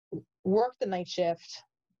worked the night shift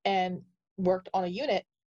and worked on a unit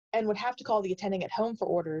and would have to call the attending at home for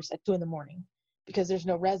orders at 2 a.m. because there's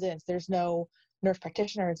no residents, there's no nurse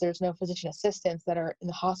practitioners, there's no physician assistants that are in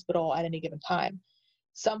the hospital at any given time.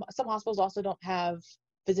 Some hospitals also don't have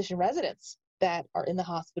physician residents that are in the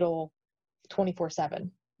hospital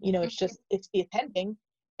 24/7. It's the attending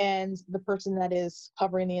and the person that is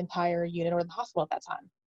covering the entire unit or the hospital at that time,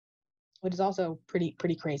 which is also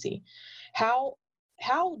pretty crazy. How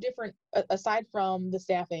different, aside from the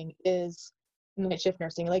staffing, is night shift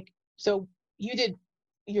nursing? Like, so you did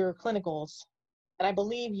your clinicals, and I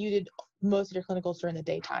believe you did most of your clinicals during the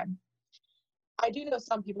daytime. I do know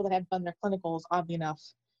some people that have done their clinicals, oddly enough,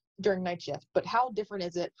 during night shift, but how different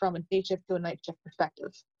is it from a day shift to a night shift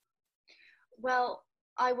perspective? well,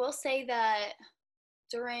 I will say that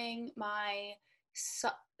during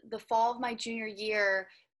the fall of my junior year,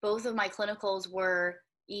 both of my clinicals were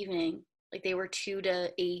evening, like they were 2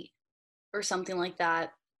 to 8 or something like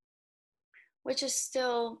that, which is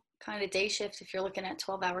still kind of day shift if you're looking at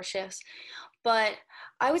 12-hour shifts. But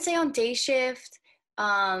I would say on day shift,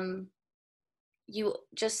 you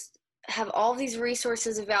just have all these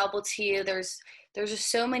resources available to you. There's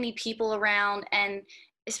just so many people around, and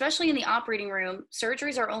especially in the operating room,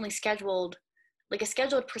 surgeries are only scheduled, like a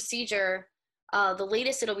scheduled procedure. The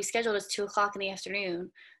latest it'll be scheduled is 2 o'clock in the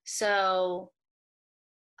afternoon. So,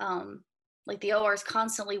 like the OR is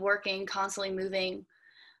constantly working, constantly moving.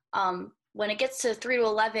 When it gets to 3 to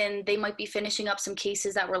 11, they might be finishing up some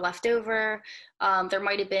cases that were left over. There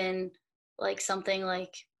might have been like something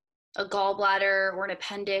like a gallbladder or an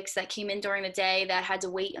appendix that came in during the day that had to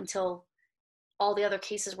wait until all the other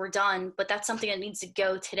cases were done. But that's something that needs to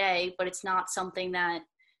go today, but it's not something that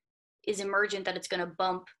is emergent that it's going to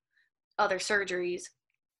bump other surgeries.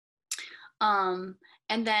 And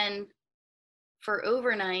then for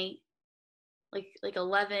overnight, like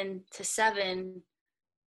 11 to 7,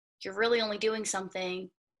 you're really only doing something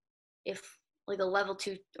if like a level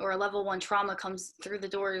 2 or a level 1 trauma comes through the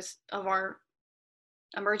doors of our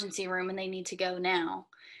emergency room and they need to go now.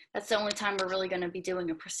 That's the only time we're really going to be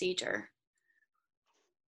doing a procedure.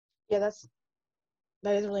 Yeah,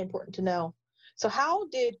 that is really important to know. So how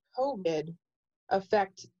did COVID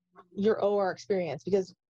affect your OR experience?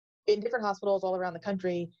 Because in different hospitals all around the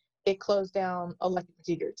country, it closed down elective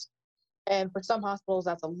procedures. And for some hospitals,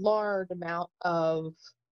 that's a large amount of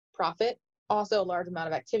profit, also a large amount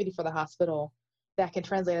of activity for the hospital that can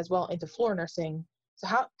translate as well into floor nursing. So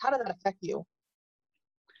how did that affect you?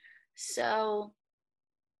 So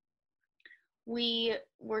we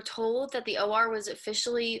were told that the OR was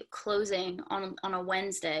officially closing on a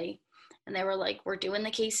Wednesday. And they were like, we're doing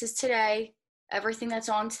the cases today. Everything that's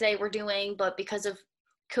on today we're doing, but because of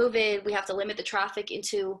COVID, we have to limit the traffic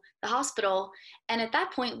into the hospital. And at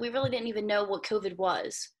that point, we really didn't even know what COVID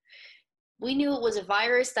was. We knew it was a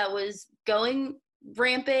virus that was going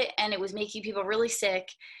rampant and it was making people really sick.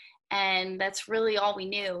 And that's really all we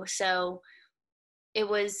knew. So it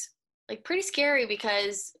was like pretty scary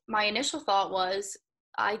because my initial thought was,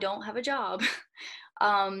 I don't have a job.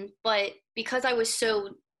 But because I was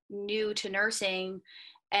so new to nursing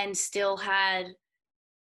and still had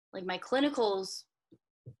like my clinicals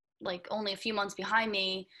like only a few months behind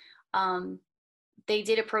me, they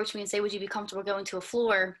did approach me and say, would you be comfortable going to a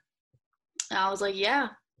floor? And I was like, yeah,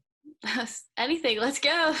 anything, let's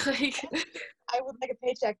go. Like, I would like a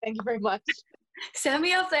paycheck. Thank you very much. send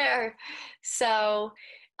me up there. So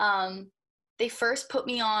they first put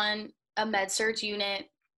me on a med surg unit.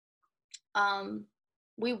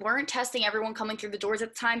 We weren't testing everyone coming through the doors at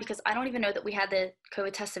the time because I don't even know that we had the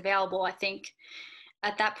COVID test available. I think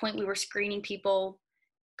at that point we were screening people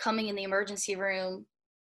coming in the emergency room,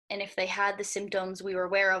 and if they had the symptoms we were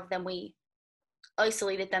aware of, then we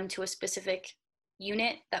isolated them to a specific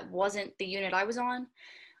unit that wasn't the unit I was on.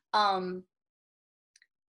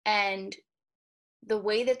 And the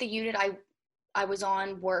way that the unit I was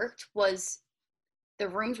on worked was the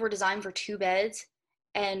rooms were designed for 2 beds,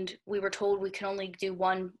 and we were told we could only do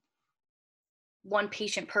one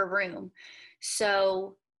patient per room.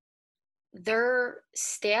 So their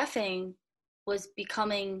staffing was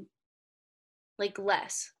becoming like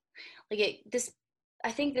less.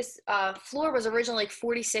 I think this floor was originally like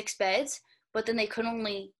 46 beds, but then they could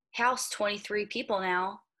only house 23 people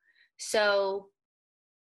now. So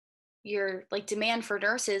your like demand for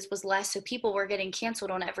nurses was less, so people were getting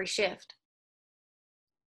canceled on every shift.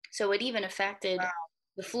 So it even affected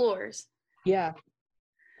the floors. Yeah.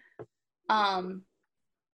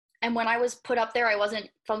 And when I was put up there, I wasn't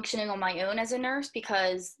functioning on my own as a nurse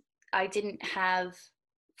because I didn't have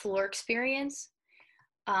floor experience.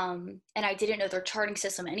 And I didn't know their charting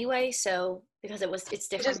system anyway. So because it's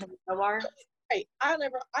different than the OR. Right. I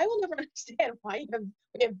will never understand why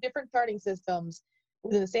we have different charting systems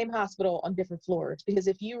within the same hospital on different floors. Because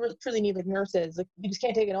if you truly need like nurses, like you just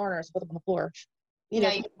can't take an OR nurse and put them on the floor. You know,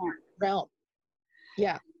 you can't. Realm.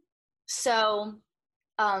 Yeah. So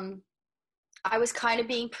I was kind of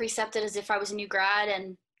being precepted as if I was a new grad,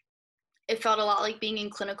 and it felt a lot like being in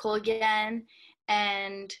clinical again,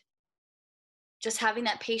 and just having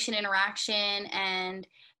that patient interaction and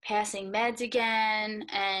passing meds again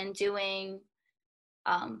and doing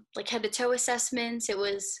like head to toe assessments. It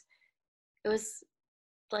was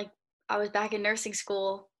like I was back in nursing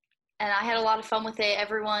school, and I had a lot of fun with it.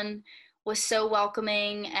 Everyone was so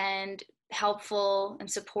welcoming and helpful and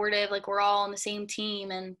supportive. Like we're all on the same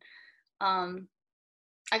team, and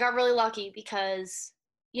I got really lucky because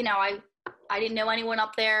I didn't know anyone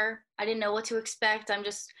up there. I didn't know what to expect. I'm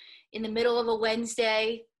just in the middle of a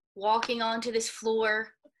Wednesday walking onto this floor.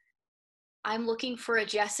 I'm looking for a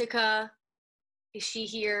Jessica. Is she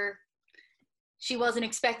here? She wasn't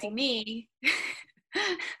expecting me.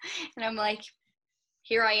 And I'm like,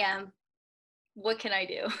 here I am. What can I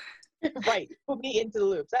do? Right. Put me into the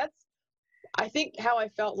loops. That's, I think, how I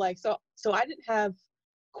felt like. So I didn't have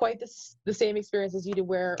quite the same experience as you did,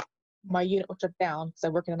 where my unit was shut down because I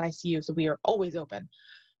work in an ICU, so we are always open.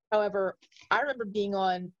 However, I remember being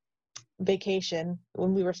on vacation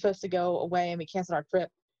when we were supposed to go away and we canceled our trip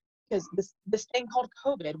because this thing called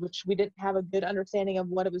COVID, which we didn't have a good understanding of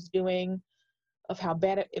what it was doing, of how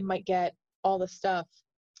bad it might get, all this stuff,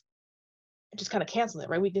 just kind of canceled it,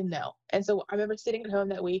 right? We didn't know. And so I remember sitting at home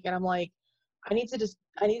that week and I'm like, I need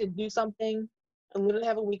to do something. I literally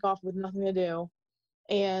have a week off with nothing to do.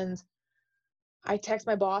 And I text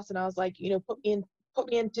my boss and I was like, put me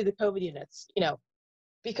into the COVID units,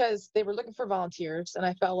 because they were looking for volunteers and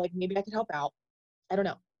I felt like maybe I could help out. I don't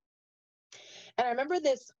know. And I remember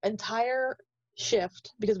this entire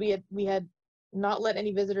shift, because we had not let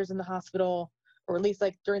any visitors in the hospital, or at least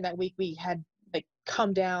like during that week we had like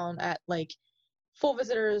come down at like full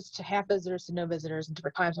visitors to half visitors to no visitors and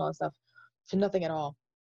different times and all that stuff to nothing at all.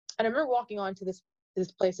 And I remember walking onto this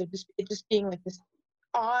place, it just being like this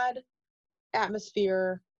odd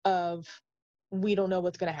atmosphere of we don't know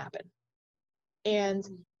what's going to happen. And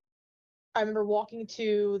I remember walking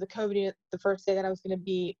to the COVID unit the first day that I was going to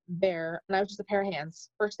be there, and I was just a pair of hands,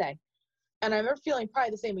 first day. And I remember feeling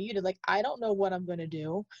probably the same way you did, like, I don't know what I'm going to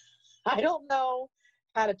do. I don't know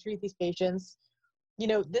how to treat these patients. You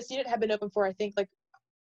know, this unit had been open for, I think, like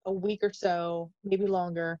a week or so, maybe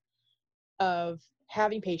longer, of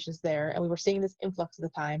having patients there, and we were seeing this influx at the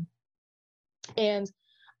time. And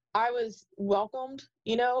I was welcomed,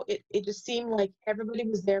 you know, it just seemed like everybody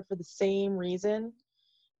was there for the same reason.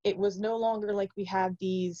 It was no longer like we had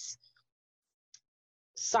these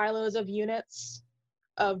silos of units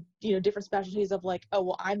of, you know, different specialties of like, oh,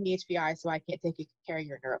 well, I'm the HPI, so I can't take care of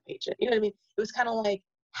your neuro patient. You know what I mean? It was kind of like,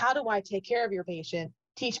 how do I take care of your patient?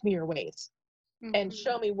 Teach me your ways and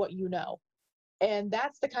show me what you know. And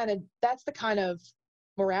that's the kind of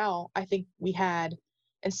morale I think we had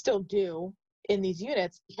and still do in these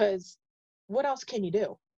units, because what else can you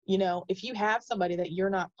do? You know, if you have somebody that you're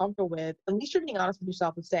not comfortable with, at least you're being honest with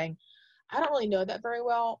yourself and saying, I don't really know that very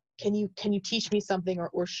well. Can you teach me something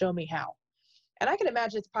or show me how? And I can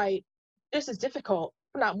imagine it's probably just as difficult,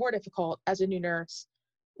 or not more difficult, as a new nurse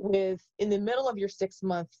with in the middle of your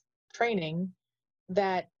 6-month training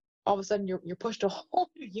that all of a sudden you're pushed to a whole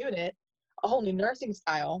new unit, a whole new nursing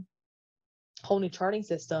style, whole new charting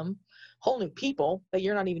system, whole new people that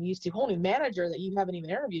you're not even used to, whole new manager that you haven't even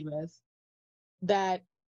interviewed with, that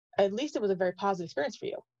at least it was a very positive experience for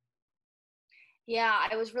you. Yeah,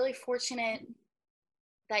 I was really fortunate.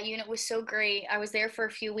 That unit was so great. I was there for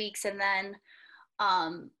a few weeks, and then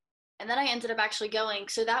I ended up actually going.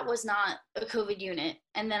 So that was not a COVID unit.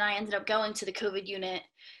 And then I ended up going to the COVID unit,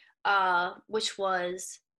 which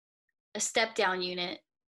was a step down unit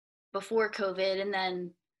before COVID. And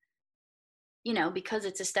then, you know, because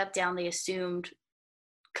it's a step down, they assumed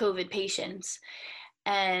COVID patients.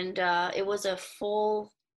 And it was a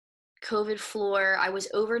full COVID floor. I was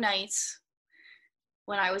overnights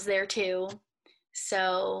when I was there too.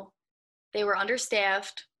 So they were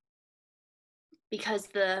understaffed because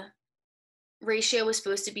the ratio was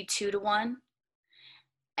supposed to be 2-1,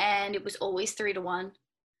 and it was always 3-1.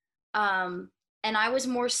 And I was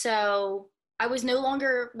more so, I was no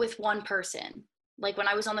longer with one person. Like when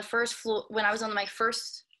I was on the first floor, when I was on my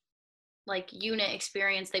first like unit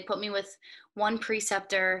experience, they put me with one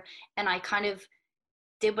preceptor, and I kind of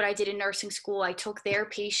did what I did in nursing school. I took their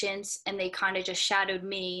patients and they kind of just shadowed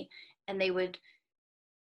me, and they would,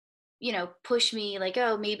 you know, push me like,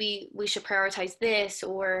 oh, maybe we should prioritize this,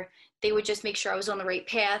 or they would just make sure I was on the right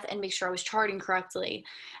path and make sure I was charting correctly.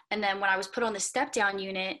 And then when I was put on the step down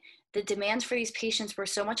unit, the demands for these patients were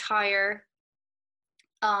so much higher.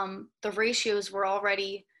 The ratios were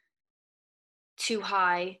already too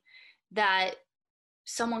high that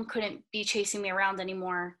someone couldn't be chasing me around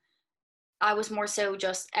anymore. I was more so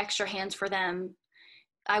just extra hands for them.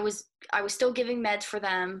 I was still giving meds for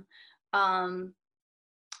them.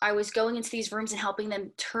 I was going into these rooms and helping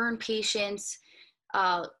them turn patients,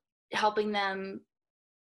 helping them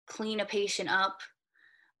clean a patient up,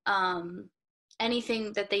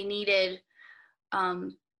 anything that they needed,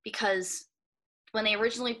 because when they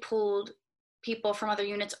originally pulled people from other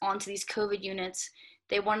units onto these COVID units,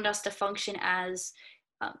 they wanted us to function as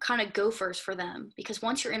kind of gophers for them, because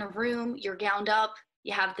once you're in a room, you're gowned up,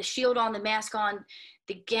 you have the shield on, the mask on,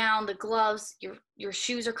 the gown, the gloves, your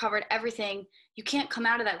shoes are covered, everything. You can't come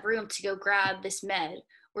out of that room to go grab this med,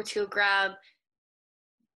 or to go grab,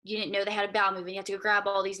 you didn't know they had a bowel movement, you have to go grab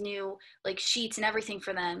all these new like sheets and everything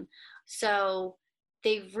for them. So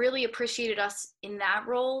they really appreciated us in that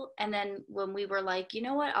role. And then when we were like, you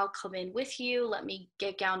know what, I'll come in with you, let me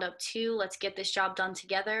get gowned up too, let's get this job done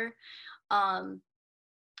together.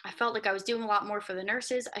 I felt like I was doing a lot more for the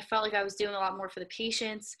nurses. I felt like I was doing a lot more for the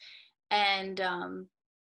patients. And,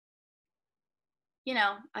 you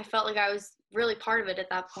know, I felt like I was really part of it at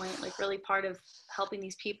that point, like really part of helping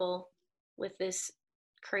these people with this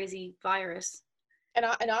crazy virus. And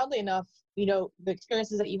oddly enough, you know, the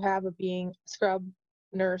experiences that you have of being a scrub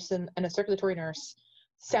nurse and a circulatory nurse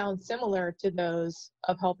sound similar to those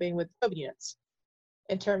of helping with COVID units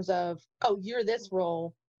in terms of, oh, you're this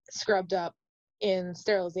role scrubbed up in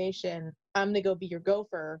sterilization. I'm going to go be your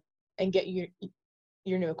gopher and get your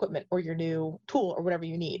new equipment or your new tool or whatever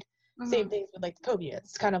you need. Mm-hmm. Same things with like the COVID units.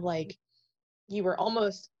 It's kind of like you were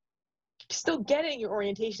almost still getting your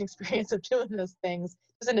orientation experience of doing those things,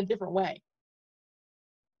 just in a different way.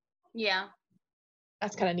 Yeah.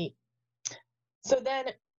 That's kind of neat. So then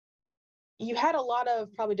you had a lot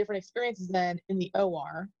of probably different experiences then in the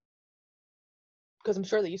OR, because I'm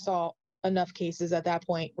sure that you saw enough cases at that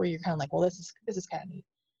point where you're kind of like, well, this is kind of neat.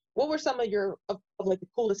 What were some of your of like the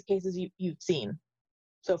coolest cases you've seen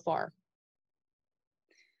so far?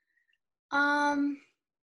 Um,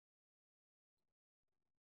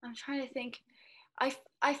 I'm trying to think.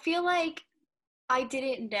 I feel like I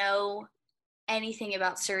didn't know anything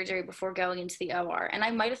about surgery before going into the OR, and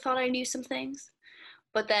I might have thought I knew some things,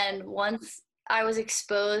 but then once I was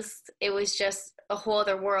exposed, it was just a whole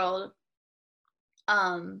other world.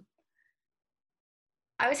 Um,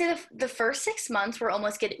 I would say the first 6 months were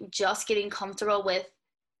almost getting comfortable with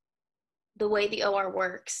the way the OR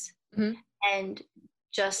works, Mm-hmm. and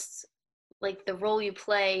just like the role you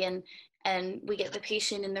play, and we get the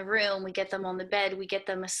patient in the room, we get them on the bed, we get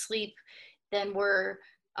them asleep, then we're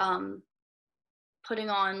um, putting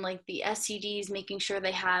on like the SCDs, making sure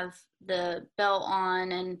they have the belt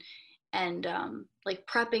on, and like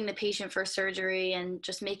prepping the patient for surgery, and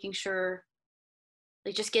just making sure,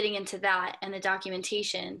 like just getting into that and the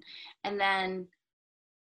documentation. And then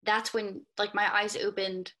that's when like my eyes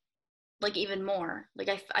opened like even more. Like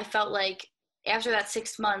I felt like after that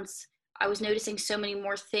 6 months, I was noticing so many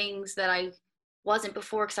more things that I wasn't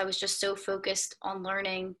before, because I was just so focused on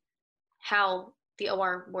learning how the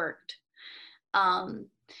OR worked. Um,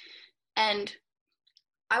 and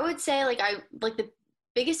I would say like the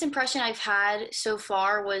biggest impression I've had so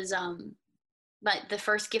far was the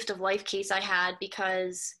first gift of life case I had,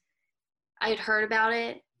 because I had heard about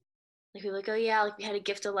it. Like we were like, oh yeah, like we had a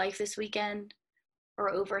gift of life this weekend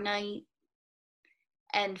or overnight.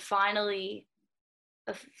 And finally,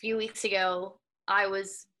 a few weeks ago, I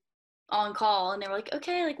was on call, and they were like,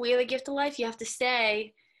 okay, like we have a gift of life, you have to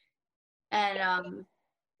stay. And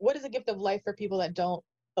What is a gift of life for people that don't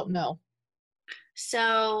know?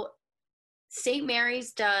 so St.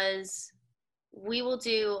 Mary's we will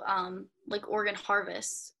do like organ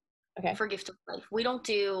harvests Okay. for gift of life. We don't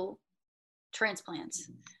do transplants.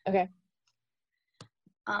 Okay.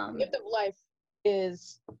 Um, Gift of life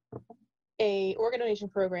is a organ donation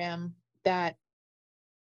program that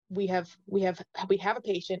we have a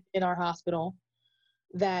patient in our hospital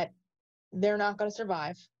that they're not going to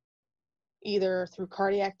survive either through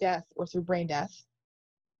cardiac death or through brain death,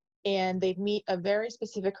 and they meet a very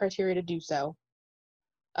specific criteria to do so,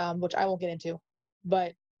 which I won't get into,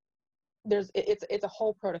 but it's a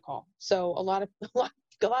whole protocol. So a lot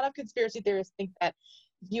of conspiracy theorists think that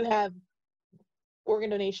you have organ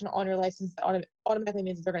donation on your license automatically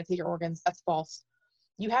means they're going to take your organs. That's false.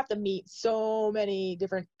 You have to meet so many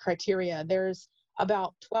different criteria. There's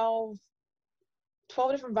about 12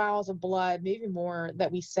 different vials of blood, maybe more,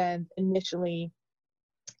 that we send initially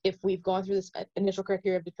if we've gone through this initial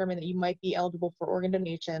criteria of determining that you might be eligible for organ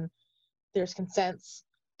donation. There's consents.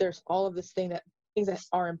 There's all of things that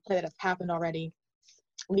are in play that have happened already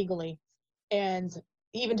legally. And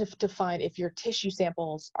even to find if your tissue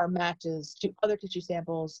samples are matches to other tissue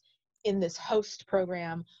samples in this host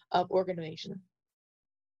program of organ donation.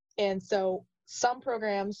 And so some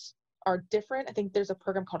programs are different. I think there's a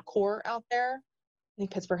program called CORE out there. I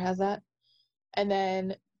think Pittsburgh has that. And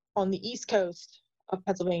then on the East Coast of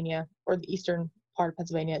Pennsylvania, or the eastern part of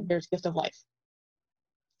Pennsylvania, there's Gift of Life.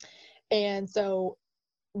 And so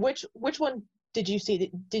which one did you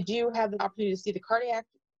see? Did you have the opportunity to see the cardiac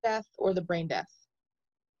death or the brain death?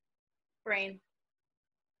 brain.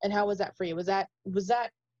 And how was that for you? Was that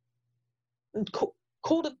cool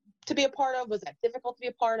to be a part of? Was that difficult to be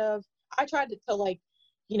a part of? I tried to like,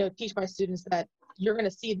 teach my students that you're going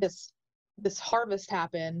to see this harvest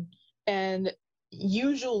happen, and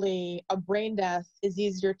usually a brain death is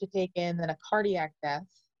easier to take in than a cardiac death,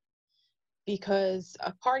 because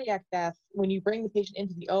a cardiac death, when you bring the patient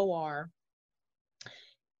into the OR,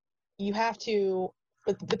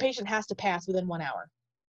 the patient has to pass within 1 hour.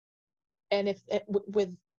 And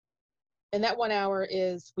and that 1 hour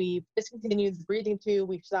is, we discontinue the breathing tube,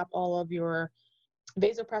 we stop all of your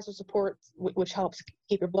vasopressor support, which helps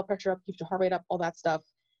keep your blood pressure up, keeps your heart rate up, all that stuff.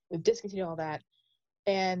 We discontinue all that,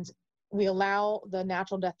 and we allow the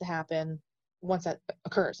natural death to happen once that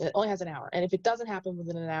occurs. It only has an hour, and if it doesn't happen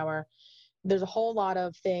within an hour, there's a whole lot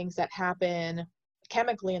of things that happen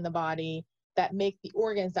chemically in the body that make the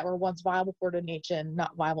organs that were once viable for donation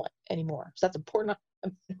not viable anymore. So that's important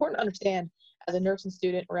to understand as a nursing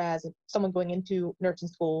student or as someone going into nursing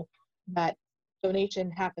school, that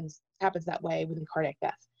donation happens that way within cardiac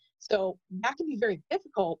death. So that can be very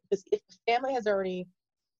difficult, because if the family has already,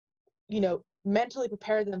 mentally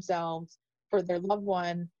prepared themselves for their loved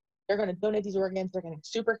one, they're going to donate these organs, they're getting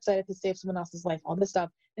super excited to save someone else's life, all this stuff,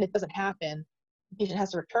 and it doesn't happen. The patient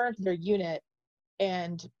has to return to their unit,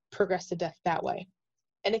 and progress to death that way.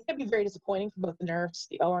 And it can be very disappointing for both the nurse,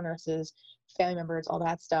 the OR nurses, family members, all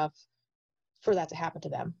that stuff, for that to happen to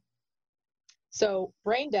them. So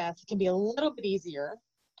brain death can be a little bit easier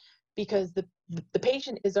because the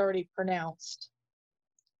patient is already pronounced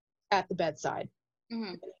at the bedside, in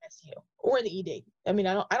the ICU or in the ED. I mean,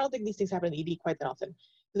 I don't think these things happen in the ED quite that often.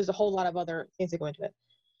 There's a whole lot of other things that go into it,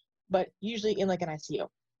 but usually in like an ICU.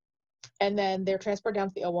 And then they're transported down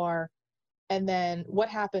to the OR. And then what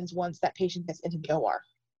happens once that patient gets into the OR?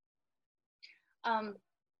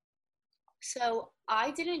 So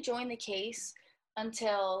I didn't join the case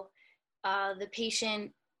until the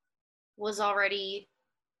patient was already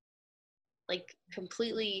like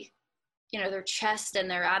completely, their chest and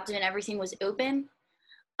their abdomen, everything was open.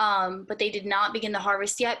 But they did not begin the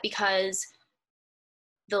harvest yet because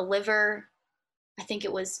the liver, I think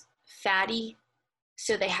it was fatty.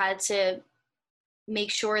 So they had to make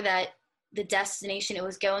sure that the destination it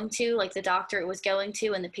was going to, like the doctor it was going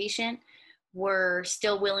to and the patient, were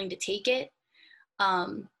still willing to take it.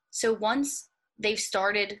 So once they've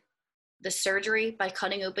started the surgery by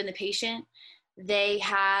cutting open the patient, they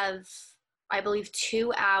have, I believe,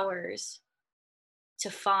 2 hours to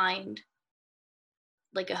find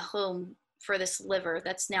like a home for this liver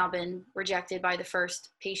that's now been rejected by the first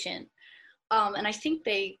patient. And I think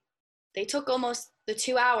they took almost the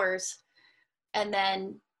 2 hours, and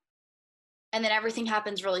then everything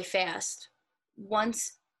happens really fast.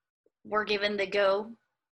 Once we're given the go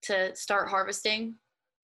to start harvesting,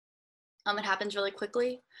 it happens really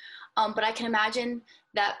quickly. But I can imagine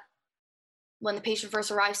that when the patient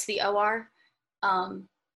first arrives to the OR,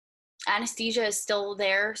 anesthesia is still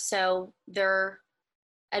there, so they're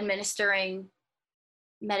administering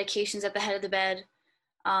medications at the head of the bed.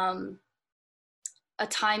 A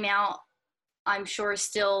timeout, I'm sure, is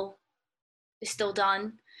still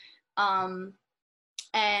done.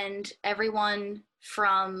 And everyone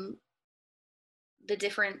from the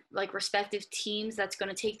different like respective teams that's going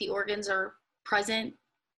to take the organs are present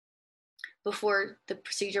before the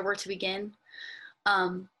procedure were to begin.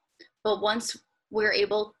 But once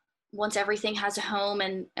everything has a home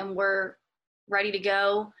and we're ready to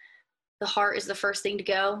go, the heart is the first thing to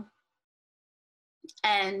go.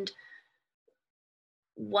 And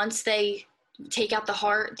once they take out the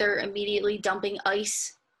heart, they're immediately dumping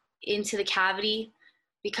ice into the cavity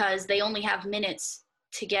because they only have minutes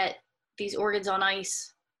to get these organs on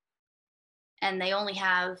ice. And they only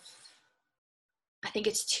have, I think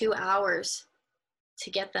it's 2 hours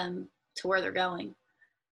to get them to where they're going.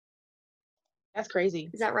 That's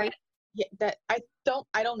crazy. Is that right? Yeah, that I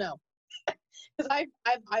don't know. Because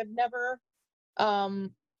I've never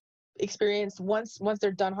experienced once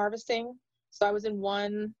they're done harvesting. So I was in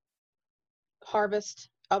one harvest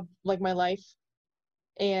of like my life,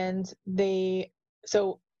 and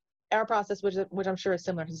so our process, which I'm sure is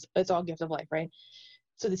similar, it's all gift of life, right?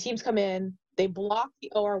 So the teams come in, they block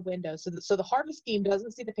the OR window, so the harvest team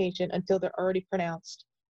doesn't see the patient until they're already pronounced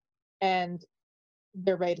and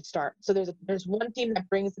they're ready to start. So there's one team that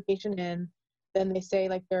brings the patient in, then they say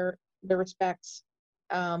like their respects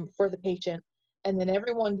for the patient, and then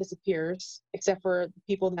everyone disappears except for the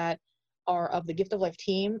people that are of the gift of life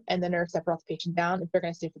team and the nurse that brought the patient down if they're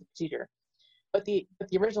going to stay for the procedure. But the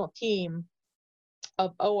original team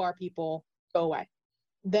of OR people go away.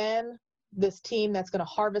 Then this team that's going to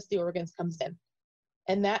harvest the organs comes in,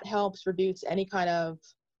 and that helps reduce any kind of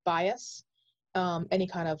bias, any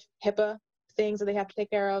kind of HIPAA things that they have to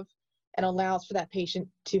take care of, and allows for that patient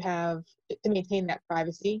to maintain that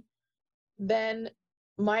privacy. Then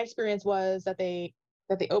my experience was that they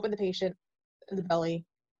opened the patient in the belly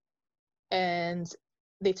and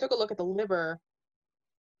they took a look at the liver.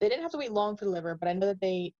 They didn't have to wait long for the liver, but I know that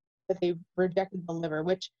they rejected the liver,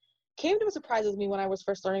 which came to a surprise with me when I was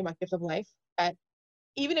first learning about gift of life, that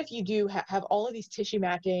even if you do have all of these tissue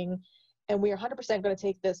matching and we are 100% going to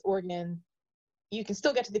take this organ, you can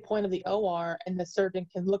still get to the point of the OR and the surgeon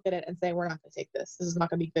can look at it and say, we're not going to take this. This is not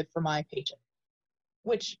going to be good for my patient,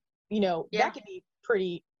 which, that can be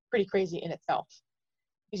pretty crazy in itself,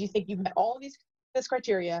 because you think you've met all of this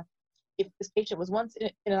criteria. If this patient was once in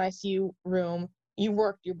an ICU room, you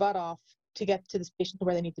worked your butt off to get to this patient to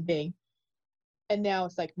where they need to be. And now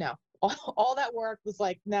it's like, no, all that work was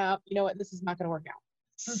like, no, you know what? This is not going to work out.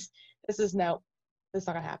 This is not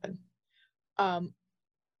going to happen. And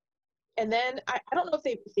then I don't know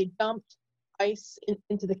if they dumped ice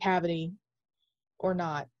into the cavity or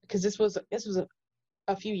not, because this was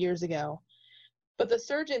a few years ago. But the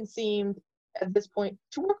surgeon seemed at this point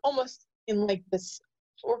to work almost in like this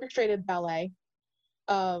orchestrated ballet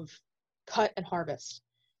of cut and harvest.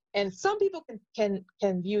 And some people can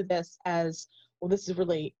view this as, well, this is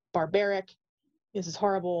really barbaric. This is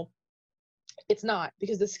horrible. It's not,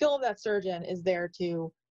 because the skill of that surgeon is there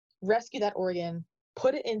to rescue that organ,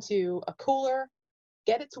 put it into a cooler,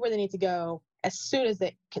 get it to where they need to go as soon as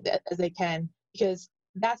they can, because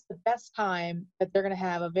that's the best time that they're going to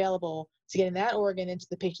have available to getting that organ into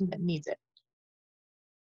the patient that needs it.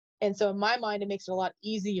 And so in my mind, it makes it a lot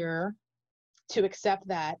easier to accept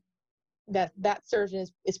that surgeon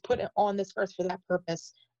is put on this earth for that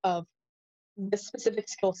purpose of this specific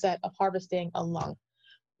skill set of harvesting a lung,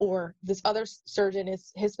 or this other surgeon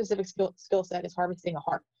his specific skill set is harvesting a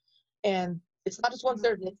heart. And it's not just one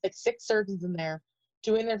surgeon, it's like 6 surgeons in there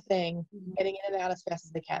doing their thing, getting in and out as fast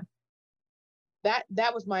as they can.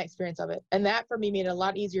 That was my experience of it. And that for me made it a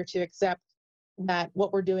lot easier to accept that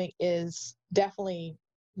what we're doing is definitely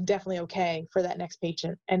okay for that next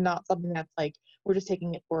patient, and not something that's like we're just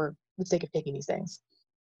taking it for the sake of taking these things.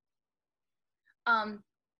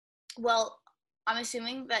 Well, I'm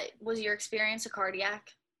assuming that was your experience a cardiac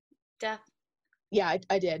death? Yeah,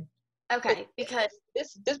 I did. Okay, because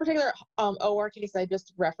this particular OR case I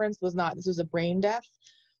just referenced was not. This was a brain death,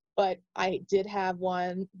 but I did have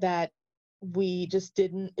one that we just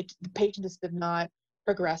didn't. The patient just did not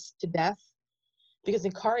progress to death, because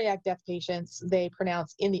in cardiac death patients they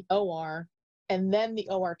pronounce in the OR, and then the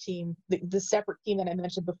OR team, the separate team that I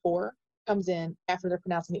mentioned before, comes in after they're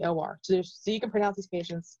pronouncing the OR. So you can pronounce these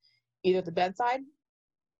patients either at the bedside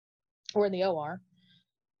or in the OR.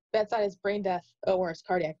 Bedside is brain death, OR is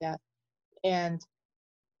cardiac death. And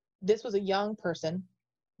this was a young person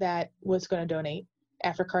that was going to donate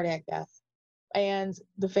after cardiac death. And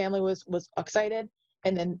the family was excited.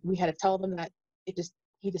 And then we had to tell them that he just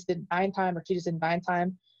didn't die in time, or she just didn't die in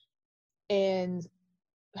time, and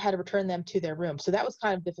had to return them to their room. So that was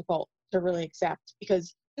kind of difficult to really accept,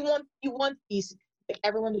 because you want these, like,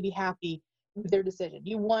 everyone to be happy with their decision.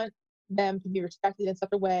 You want them to be respected in such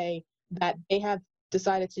a way that they have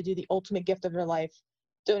decided to do the ultimate gift of their life,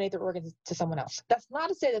 donate their organs to someone else. That's not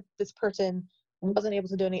to say that this person wasn't able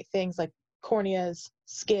to donate things like corneas,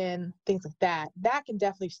 skin, things like that. That can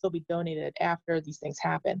definitely still be donated after these things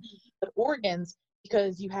happen. But organs,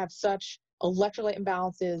 because you have such electrolyte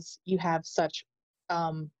imbalances, you have such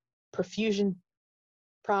perfusion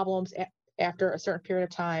problems after a certain period of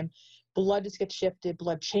time, blood just gets shifted,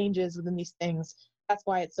 blood changes within these things. That's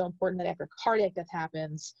why it's so important that after cardiac death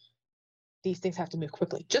happens, these things have to move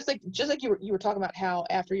quickly. Just like you were talking about how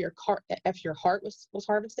after your heart was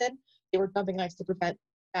harvested, they were dumping ice to prevent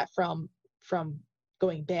that from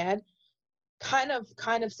going bad. Kind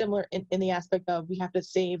of similar in the aspect of we have to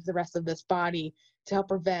save the rest of this body to help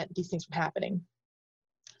prevent these things from happening.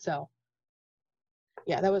 So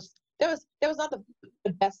yeah, that was not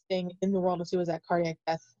the best thing in the world to see, was that cardiac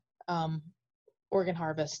death organ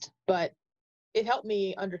harvest, but it helped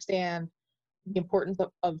me understand the importance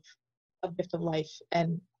of gift of life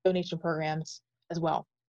and donation programs as well.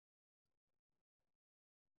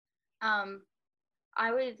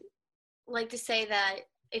 I would like to say that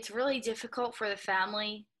it's really difficult for the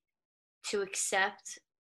family to accept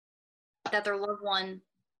that their loved one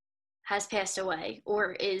has passed away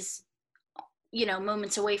or is,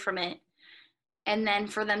 moments away from it. And then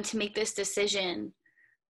for them to make this decision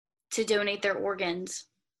to donate their organs.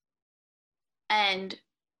 And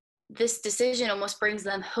this decision almost brings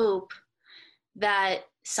them hope that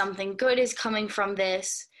something good is coming from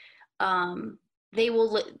this. They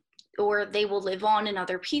will live on in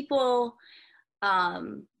other people.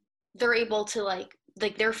 They're able to like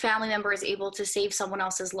their family member is able to save someone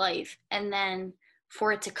else's life, and then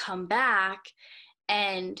for it to come back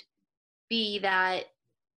and be that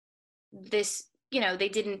this, they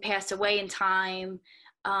didn't pass away in time.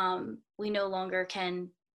 We no longer can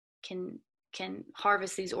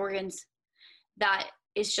harvest these organs. That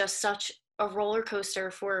is just such a roller coaster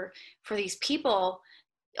for these people,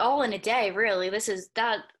 all in a day. Really,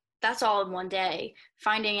 that's all in one day.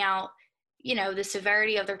 Finding out, the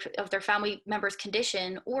severity of their family member's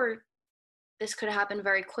condition, or this could happen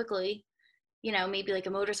very quickly. Maybe like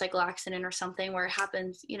a motorcycle accident or something where it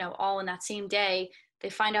happens, all in that same day. They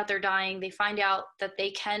find out they're dying. They find out that they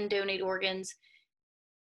can donate organs.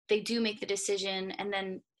 They do make the decision, and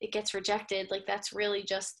then it gets rejected. Like, that's really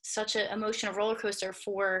just such an emotional roller coaster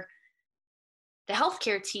for the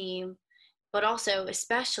healthcare team, but also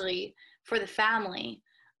especially for the family,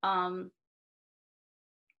 because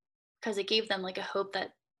it gave them like a hope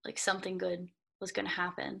that like something good was going to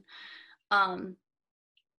happen.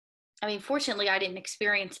 Fortunately, I didn't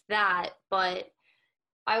experience that, but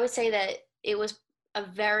I would say that it was a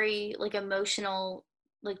very like emotional,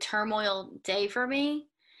 like turmoil day for me,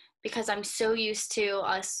 because I'm so used to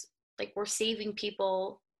us, like, we're saving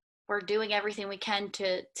people, we're doing everything we can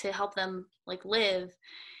to help them like live.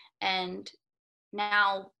 And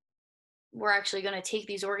now we're actually going to take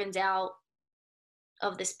these organs out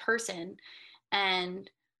of this person. And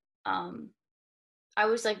I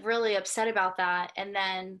was like really upset about that. And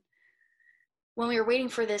then when we were waiting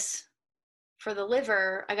for the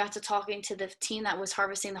liver, I got to talking to the team that was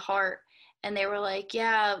harvesting the heart, and they were like,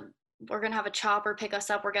 yeah, we're going to have a chopper pick us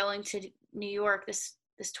up. We're going to New York. This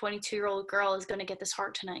 22-year-old girl is going to get this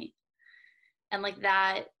heart tonight. And like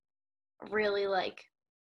that really like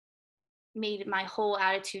made my whole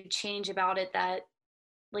attitude change about it, that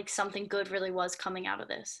like something good really was coming out of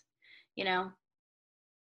this, you know?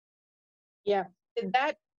 Yeah. Did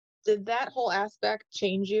that whole aspect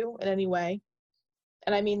change you in any way?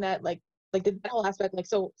 And I mean that like did that whole aspect, like,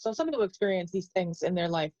 so some people experience these things in their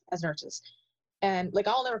life as nurses. And like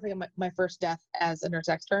I'll never forget my first death as a nurse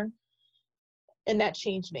extern. And that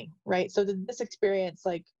changed me, right? So did this experience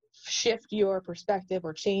like shift your perspective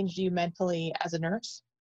or change you mentally as a nurse?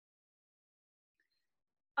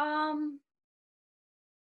 Um,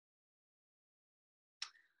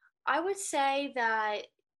 I would say that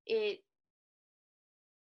it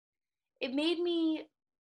it made me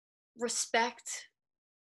respect,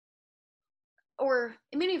 or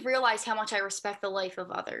it made me realize how much I respect the life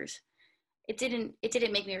of others. It didn't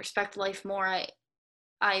make me respect life more.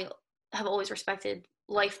 I have always respected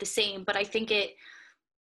life the same, but I think it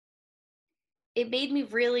made me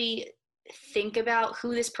really think about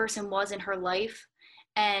who this person was in her life.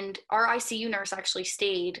 And our ICU nurse actually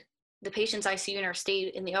stayed, the patient's ICU nurse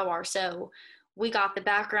stayed in the OR. So we got the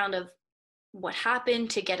background of what happened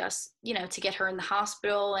to get us, to get her in the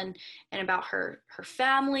hospital, and about her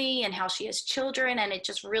family and how she has children. And it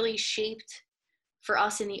just really shaped for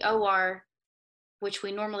us in the OR, which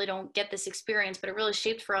we normally don't get this experience, but it really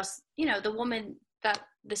shaped for us, the woman that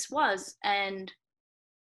this was. And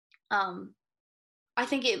I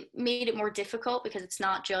think it made it more difficult because it's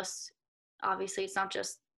not just, obviously it's not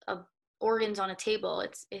just organs on a table.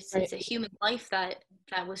 It's Right. a human life that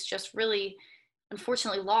was just really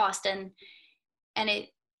unfortunately lost. And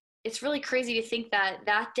it's really crazy to think that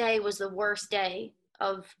that day was the worst day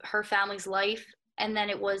of her family's life, and then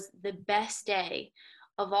it was the best day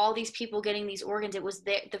of all these people getting these organs. It was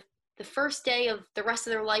the first day of the rest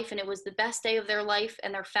of their life, and it was the best day of their life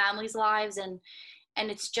and their family's lives. And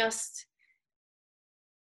it just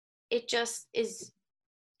is,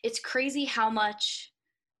 it's crazy how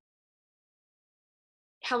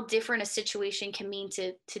different a situation can mean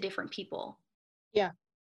to different people. Yeah.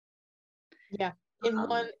 Yeah. In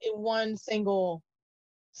one single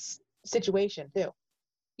situation too.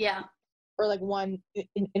 Yeah. Or like in one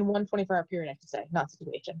 24-hour period, I should say, not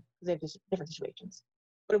situation, because they have just different situations.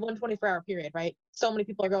 But in one 24-hour period, right? So many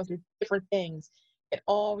people are going through different things, and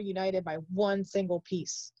all reunited by one single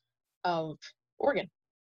piece of organ,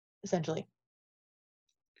 essentially.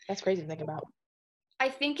 That's crazy to think about. I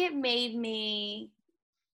think it made me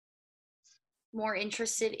more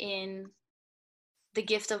interested in the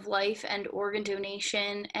gift of life and organ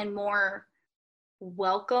donation, and more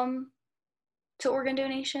welcome to organ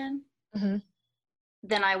donation Mm-hmm.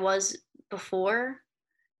 than I was before.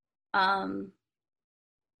 Um,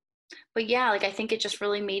 but yeah, like I think it just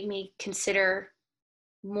really made me consider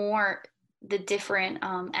more the different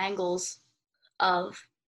angles of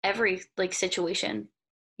every like situation,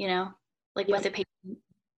 like Yeah. with a patient.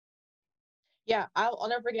 Yeah. I'll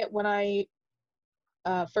never forget when I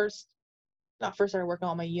first, not first started working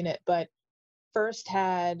on my unit, but first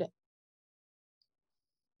had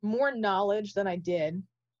more knowledge than I did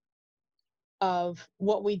of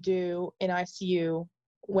what we do in ICU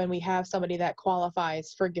when we have somebody that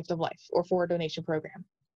qualifies for a gift of life or for a donation program.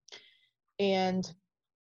 And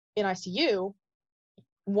in ICU,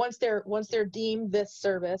 once they're deemed this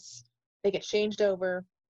service, they get changed over,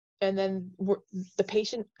 and then the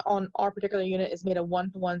patient on our particular unit is made a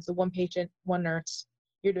one-to-one, so one patient, one nurse.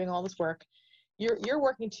 You're doing all this work. You're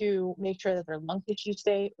working to make sure that their lung tissue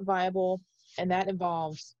stay viable, and that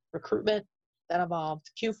involves recruitment, that involves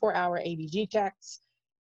Q4-hour ABG checks,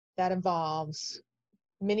 that involves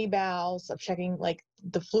mini bowels of checking like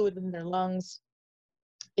the fluid in their lungs.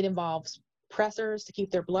 It involves pressors to keep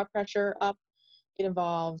their blood pressure up. It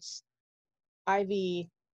involves IV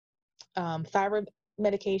thyroid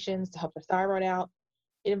medications to help the thyroid out.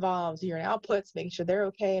 It involves urine outputs, making sure they're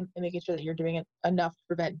okay, and making sure that you're doing enough to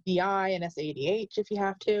prevent DI and SADH if you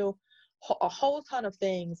have to. A whole ton of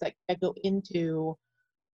things that go into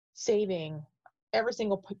saving every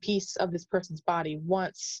single piece of this person's body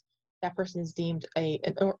once that person is deemed an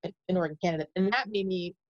organ candidate. And that made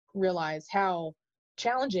me realize how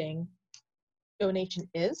challenging donation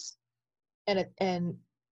is, and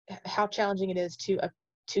how challenging it is to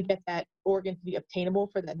get that organ to be obtainable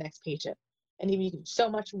for that next patient. And even you can do so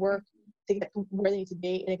much work to get where they need to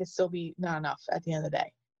be, and it can still be not enough at the end of the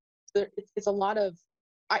day. So it's a lot of,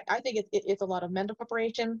 I think it's a lot of mental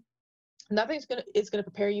preparation. Nothing's gonna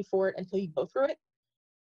prepare you for it until you go through it,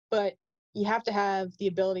 but you have to have the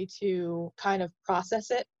ability to kind of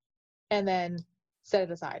process it and then set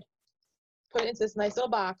it aside. Put it into this nice little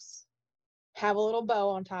box, have a little bow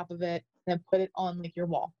on top of it, and then put it on like your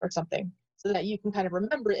wall or something so that you can kind of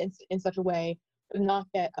remember it in such a way to not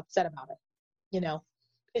get upset about it,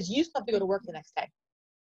 because you still have to go to work the next day.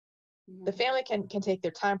 The family can take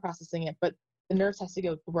their time processing it, but the nurse has to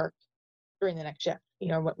go to work during the next shift,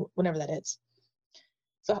 whenever that is.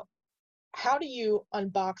 So how do you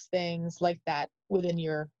unbox things like that within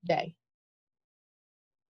your day?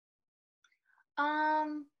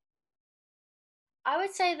 I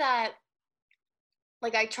would say that,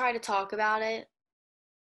 like, I try to talk about it.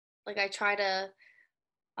 Like, I try to,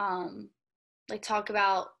 like, talk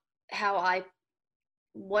about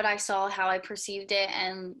what I saw, how I perceived it,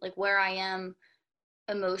 and, like, where I am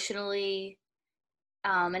emotionally,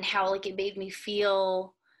 and how, like, it made me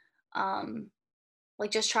feel,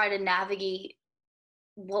 like, just try to navigate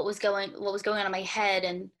what was going on in my head.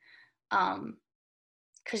 And,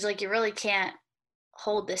 because, like, you really can't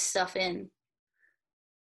hold this stuff in,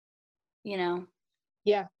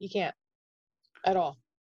 Yeah, you can't at all.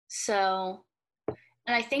 So,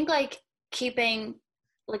 and I think, like, keeping,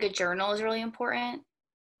 like, a journal is really important.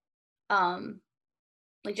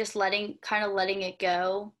 Like, just letting it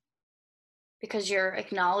go, because you're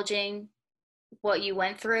acknowledging what you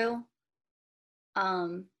went through.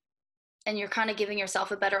 And you're kind of giving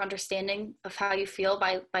yourself a better understanding of how you feel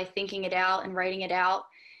by thinking it out and writing it out.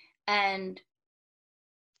 And,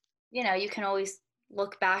 you can always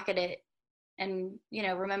look back at it and,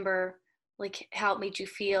 remember, like, how it made you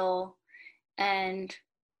feel, and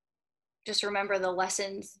just remember the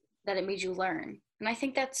lessons that it made you learn. And I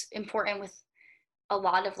think that's important with a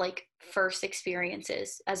lot of, like, first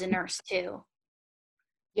experiences as a nurse too.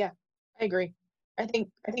 Yeah, I agree. I think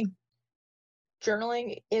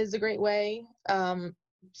journaling is a great way.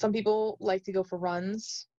 Some people like to go for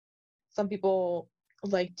runs. Some people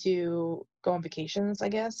like to go on vacations, I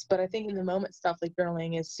guess. But I think in the moment stuff like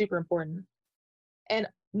journaling is super important. And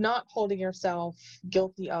not holding yourself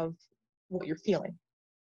guilty of what you're feeling.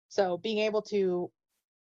 So being able to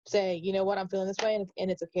say, you know what, I'm feeling this way,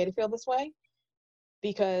 and it's okay to feel this way,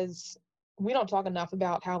 because we don't talk enough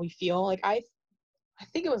about how we feel. Like I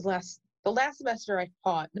think it was the last semester I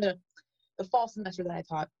taught, the fall semester that I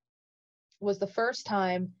taught was the first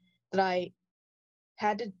time that I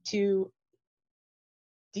had to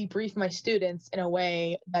debrief my students in a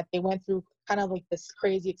way that they went through kind of like this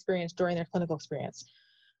crazy experience during their clinical experience.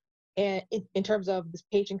 And in terms of this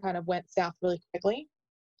patient kind of went south really quickly,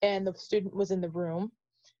 and the student was in the room,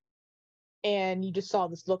 and you just saw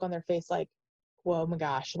this look on their face like, whoa, my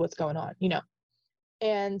gosh, what's going on,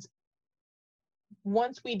 And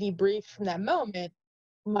once we debriefed from that moment,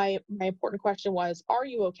 my important question was, are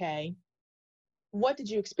you okay? What did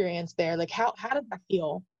you experience there? Like, how did that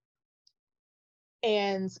feel?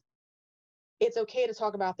 And it's okay to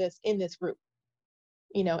talk about this in this group,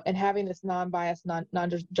 and having this non-biased,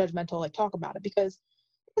 non-judgmental, like, talk about it, because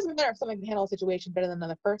it doesn't matter if someone can handle a situation better than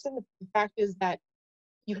another person. The fact is that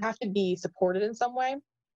you have to be supported in some way.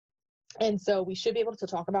 And so we should be able to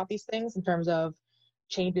talk about these things in terms of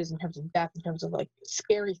changes, in terms of death, in terms of like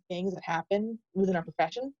scary things that happen within our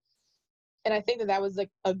profession. And I think that was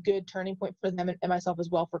like a good turning point for them and myself as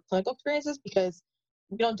well for clinical experiences, because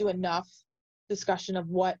we don't do enough discussion of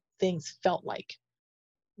what things felt like.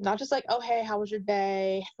 Not just like, oh, hey, how was your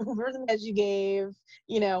day? What were the meds you gave?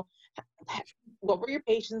 What were your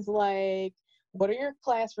patients like? What are your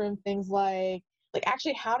classroom things like? Like,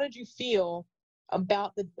 actually, how did you feel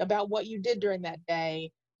about what you did during that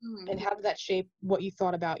day? And how did that shape what you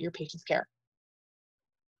thought about your patient's care?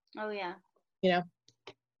 Oh, yeah. You know?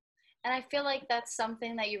 And I feel like that's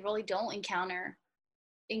something that you really don't encounter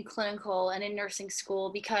in clinical and in nursing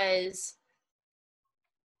school, because,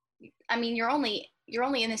 I mean, you're only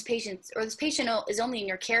in this patient is only in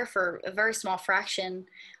your care for a very small fraction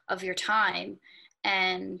of your time.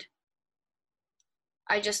 And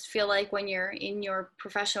I just feel like when you're in your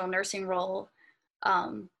professional nursing role, I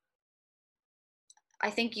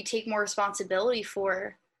think you take more responsibility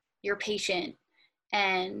for your patient,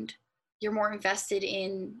 and you're more invested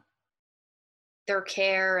in their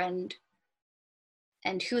care and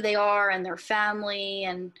who they are and their family,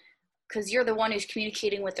 and because you're the one who's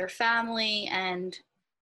communicating with their family. And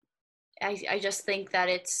I just think that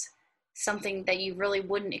it's something that you really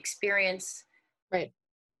wouldn't experience right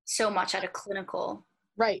so much at a clinical.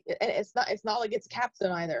 Right. And it's not like it's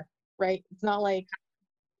capstone either, right? It's not like,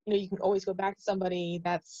 you can always go back to somebody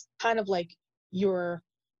that's kind of like your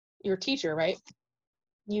teacher, right?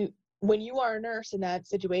 When you are a nurse in that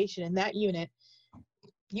situation, in that unit,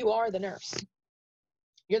 you are the nurse.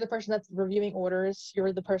 You're the person that's reviewing orders.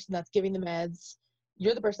 You're the person that's giving the meds.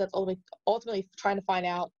 You're the person that's ultimately trying to find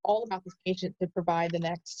out all about this patient to provide the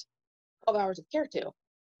next 12 hours of care to.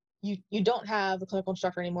 You don't have a clinical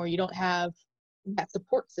instructor anymore. You don't have that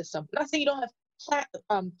support system. I'm not saying you don't have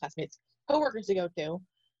classmates, coworkers to go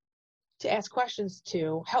to ask questions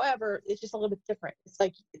to. However, it's just a little bit different. It's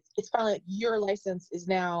like it's finally like your license is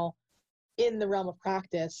now in the realm of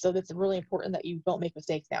practice, so that's really important that you don't make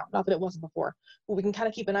mistakes now. Not that it wasn't before, but we can kind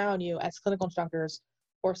of keep an eye on you as clinical instructors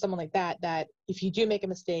or someone like that, that if you do make a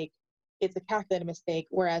mistake, it's a calculated mistake.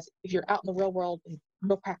 Whereas if you're out in the real world in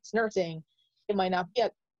real practice nursing, it might not be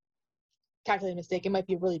a calculated mistake. It might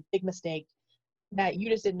be a really big mistake that you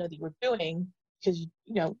just didn't know that you were doing because you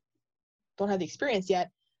don't have the experience yet.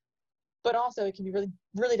 But also it can be really,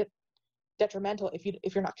 really detrimental if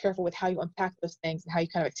you're not careful with how you unpack those things and how you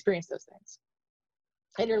kind of experience those things.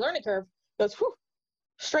 And your learning curve goes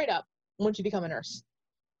straight up once you become a nurse.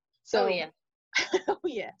 So, oh yeah. oh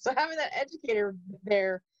yeah. So having that educator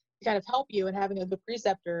there to kind of help you and having a good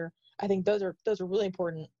preceptor, I think those are really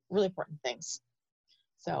important things.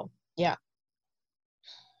 So yeah.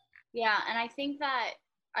 Yeah, and I think that,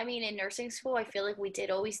 I mean, in nursing school, I feel like we did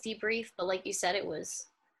always debrief, but like you said,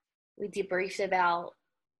 we debriefed about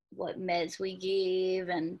what meds we gave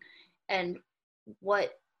and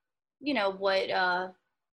what,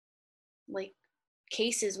 like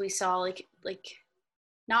cases we saw, like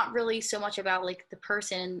not really so much about like the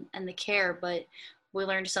person and the care, but we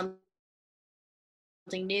learned something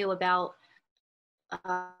new about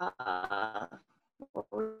uh,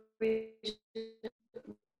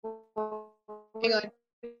 Hang on.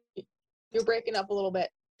 You're breaking up a little bit.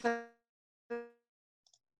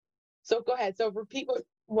 So go ahead. So repeat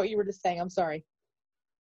what you were just saying. I'm sorry.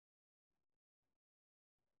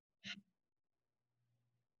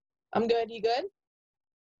 I'm good. You good?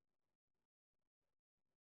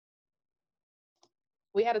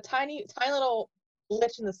 We had a tiny little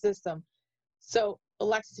glitch in the system. So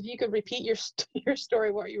Alexis, if you could repeat your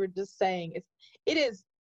story, what you were just saying. It is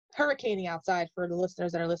hurricaning outside for the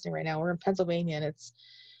listeners that are listening right now. We're in Pennsylvania and it's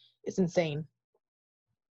insane.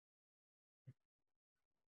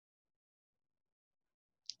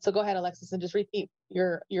 So go ahead, Alexis, and just repeat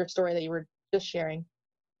your story that you were just sharing.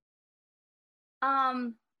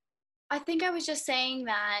 I think I was just saying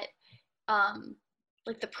that,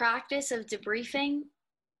 like the practice of debriefing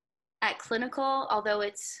at clinical, although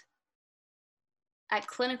it's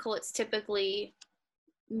typically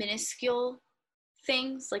minuscule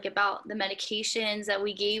things like about the medications that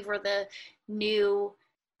we gave or the new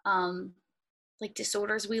like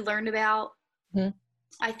disorders we learned about. Mm-hmm.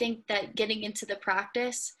 I think that getting into the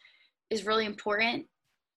practice is really important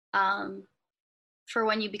for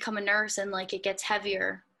when you become a nurse and like it gets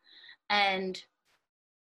heavier and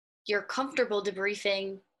you're comfortable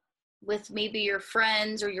debriefing with maybe your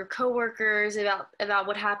friends or your coworkers about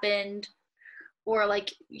what happened or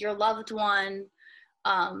like your loved one,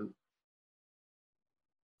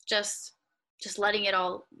 just letting it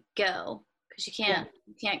all go because you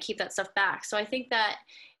can't keep that stuff back. So I think that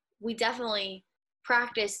we definitely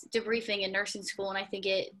practice debriefing in nursing school, and I think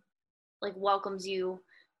it like welcomes you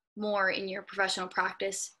more in your professional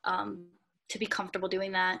practice to be comfortable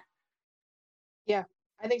doing that. Yeah,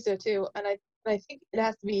 I think so too. And I think it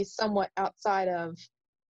has to be somewhat outside of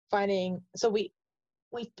finding. So we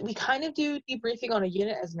kind of do debriefing on a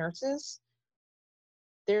unit as nurses.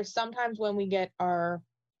 There's sometimes when we get our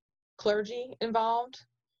clergy involved,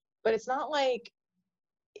 but it's not like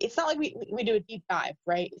we do a deep dive,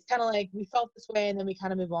 right? It's kind of like we felt this way and then we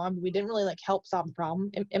kind of move on, but we didn't really like help solve the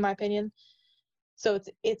problem, in my opinion. So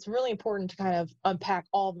it's really important to kind of unpack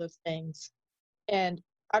all of those things. And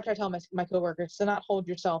I try to tell my coworkers to not hold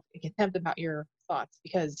yourself in contempt about your thoughts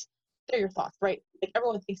because they're your thoughts, right? Like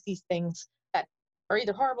everyone thinks these things that are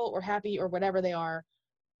either horrible or happy or whatever they are.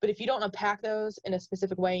 But if you don't unpack those in a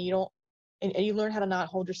specific way, you don't, and you learn how to not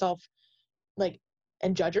hold yourself like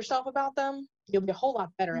and judge yourself about them, you'll be a whole lot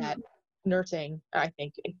better at nursing, I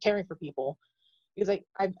think, and caring for people. Because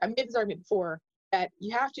I made this argument before that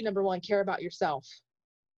you have to, number one, care about yourself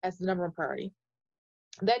as the number one priority.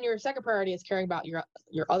 Then your second priority is caring about your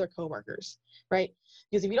other coworkers, right?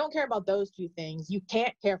 Because if you don't care about those two things, you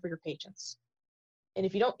can't care for your patients. And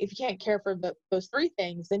if you can't care for those three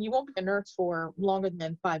things, then you won't be a nurse for longer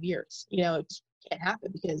than 5 years. It just can't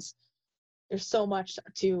happen because there's so much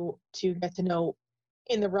to get to know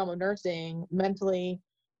in the realm of nursing, mentally,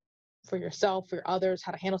 for yourself, for others,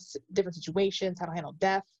 how to handle different situations, how to handle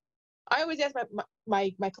death. I always ask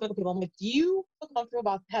my clinical people, I'm like, do you feel comfortable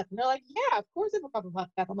about death? And they're like, yeah, of course I feel comfortable about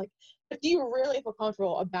death. I'm like, but do you really feel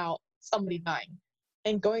comfortable about somebody dying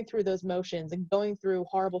and going through those motions and going through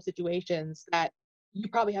horrible situations that you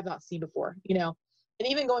probably have not seen before, you know? And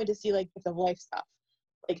even going to see like the life stuff.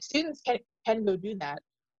 Like students can go do that.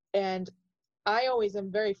 And I always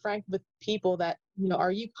am very frank with people that, you know,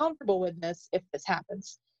 are you comfortable with this if this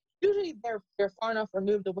happens? Usually they're far enough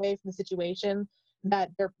removed away from the situation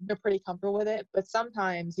that they're pretty comfortable with it. But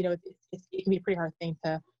sometimes, you know, it can be a pretty hard thing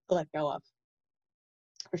to let go of,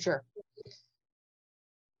 for sure.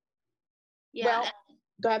 Yeah. Well,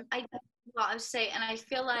 go ahead. I would say, and I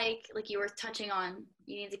feel like you were touching on,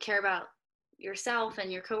 you need to care about yourself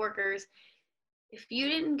and your coworkers. If you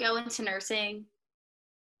didn't go into nursing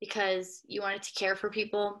because you wanted to care for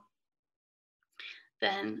people,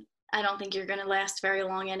 then I don't think you're going to last very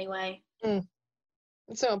long anyway.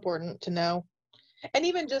 It's so important to know. And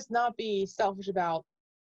even just not be selfish about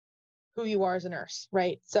who you are as a nurse,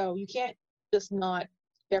 right? So you can't just not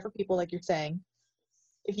care for people like you're saying.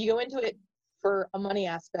 If you go into it for a money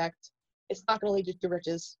aspect, it's not going to lead you to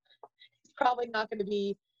riches. It's probably not going to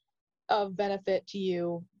be of benefit to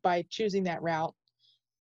you by choosing that route.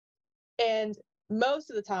 And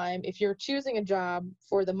most of the time, if you're choosing a job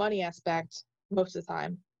for the money aspect, most of the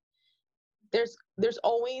time, there's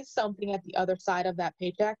always something at the other side of that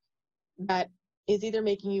paycheck that is either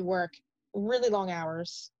making you work really long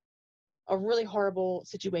hours, a really horrible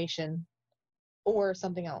situation, or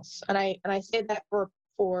something else. And I say that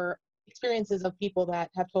for experiences of people that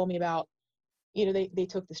have told me about, you know, they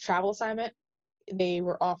took this travel assignment, they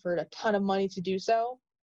were offered a ton of money to do so,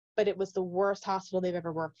 but it was the worst hospital they've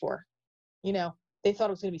ever worked for. You know, they thought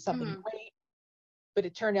it was going to be something great, but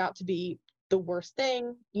it turned out to be the worst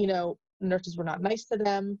thing. You know, nurses were not nice to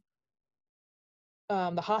them.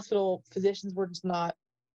 The hospital physicians were just not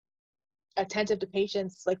attentive to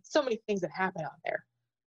patients. Like so many things that happen out there.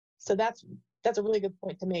 So that's a really good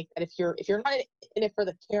point to make. That if you're not in it for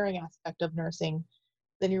the caring aspect of nursing,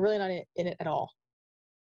 then you're really not in it at all,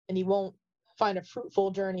 and you won't find a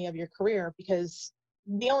fruitful journey of your career, because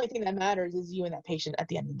the only thing that matters is you and that patient at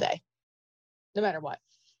the end of the day, no matter what.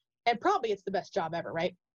 And probably it's the best job ever,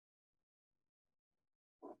 right?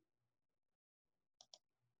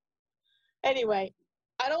 Anyway,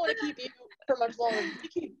 I don't want to keep you for much longer.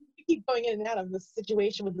 We keep going in and out of this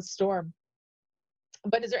situation with the storm.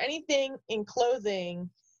 But is there anything in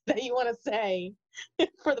closing that you want to say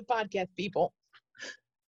for the podcast people?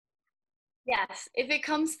 Yes, if it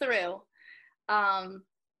comes through,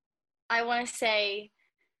 I want to say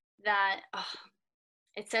that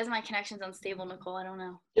it says my connection's unstable, Nicole. I don't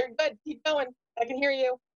know. You're good. Keep going. I can hear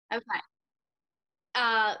you. Okay.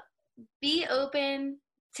 Be open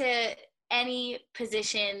to any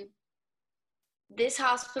position. This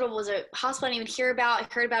hospital was a hospital I didn't even hear about. I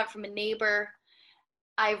heard about it from a neighbor.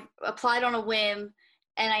 I applied on a whim,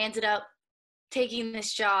 and I ended up taking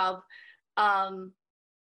this job.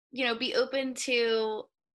 You know, be open to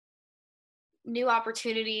new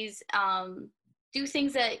opportunities. Do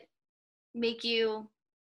things that make you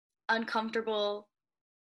uncomfortable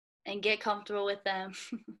and get comfortable with them.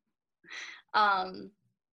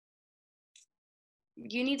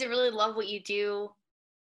 You need to really love what you do.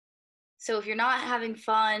 So if you're not having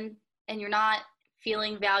fun and you're not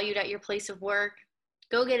feeling valued at your place of work,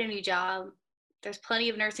 go get a new job. There's plenty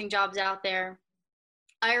of nursing jobs out there.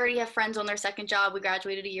 I already have friends on their second job. We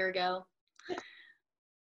graduated a year ago.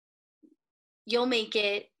 You'll make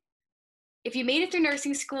it. If you made it through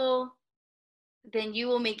nursing school, then you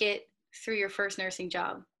will make it through your first nursing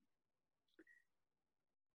job.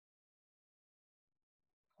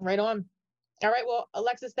 Right on. All right. Well,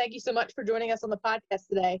 Alexis, thank you so much for joining us on the podcast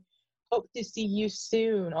today. Hope to see you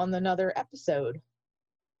soon on another episode.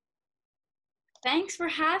 Thanks for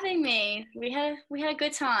having me. We had a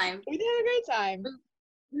good time. We did a great time.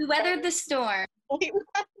 We weathered the storm. We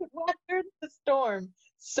weathered the storm.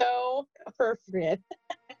 So appropriate.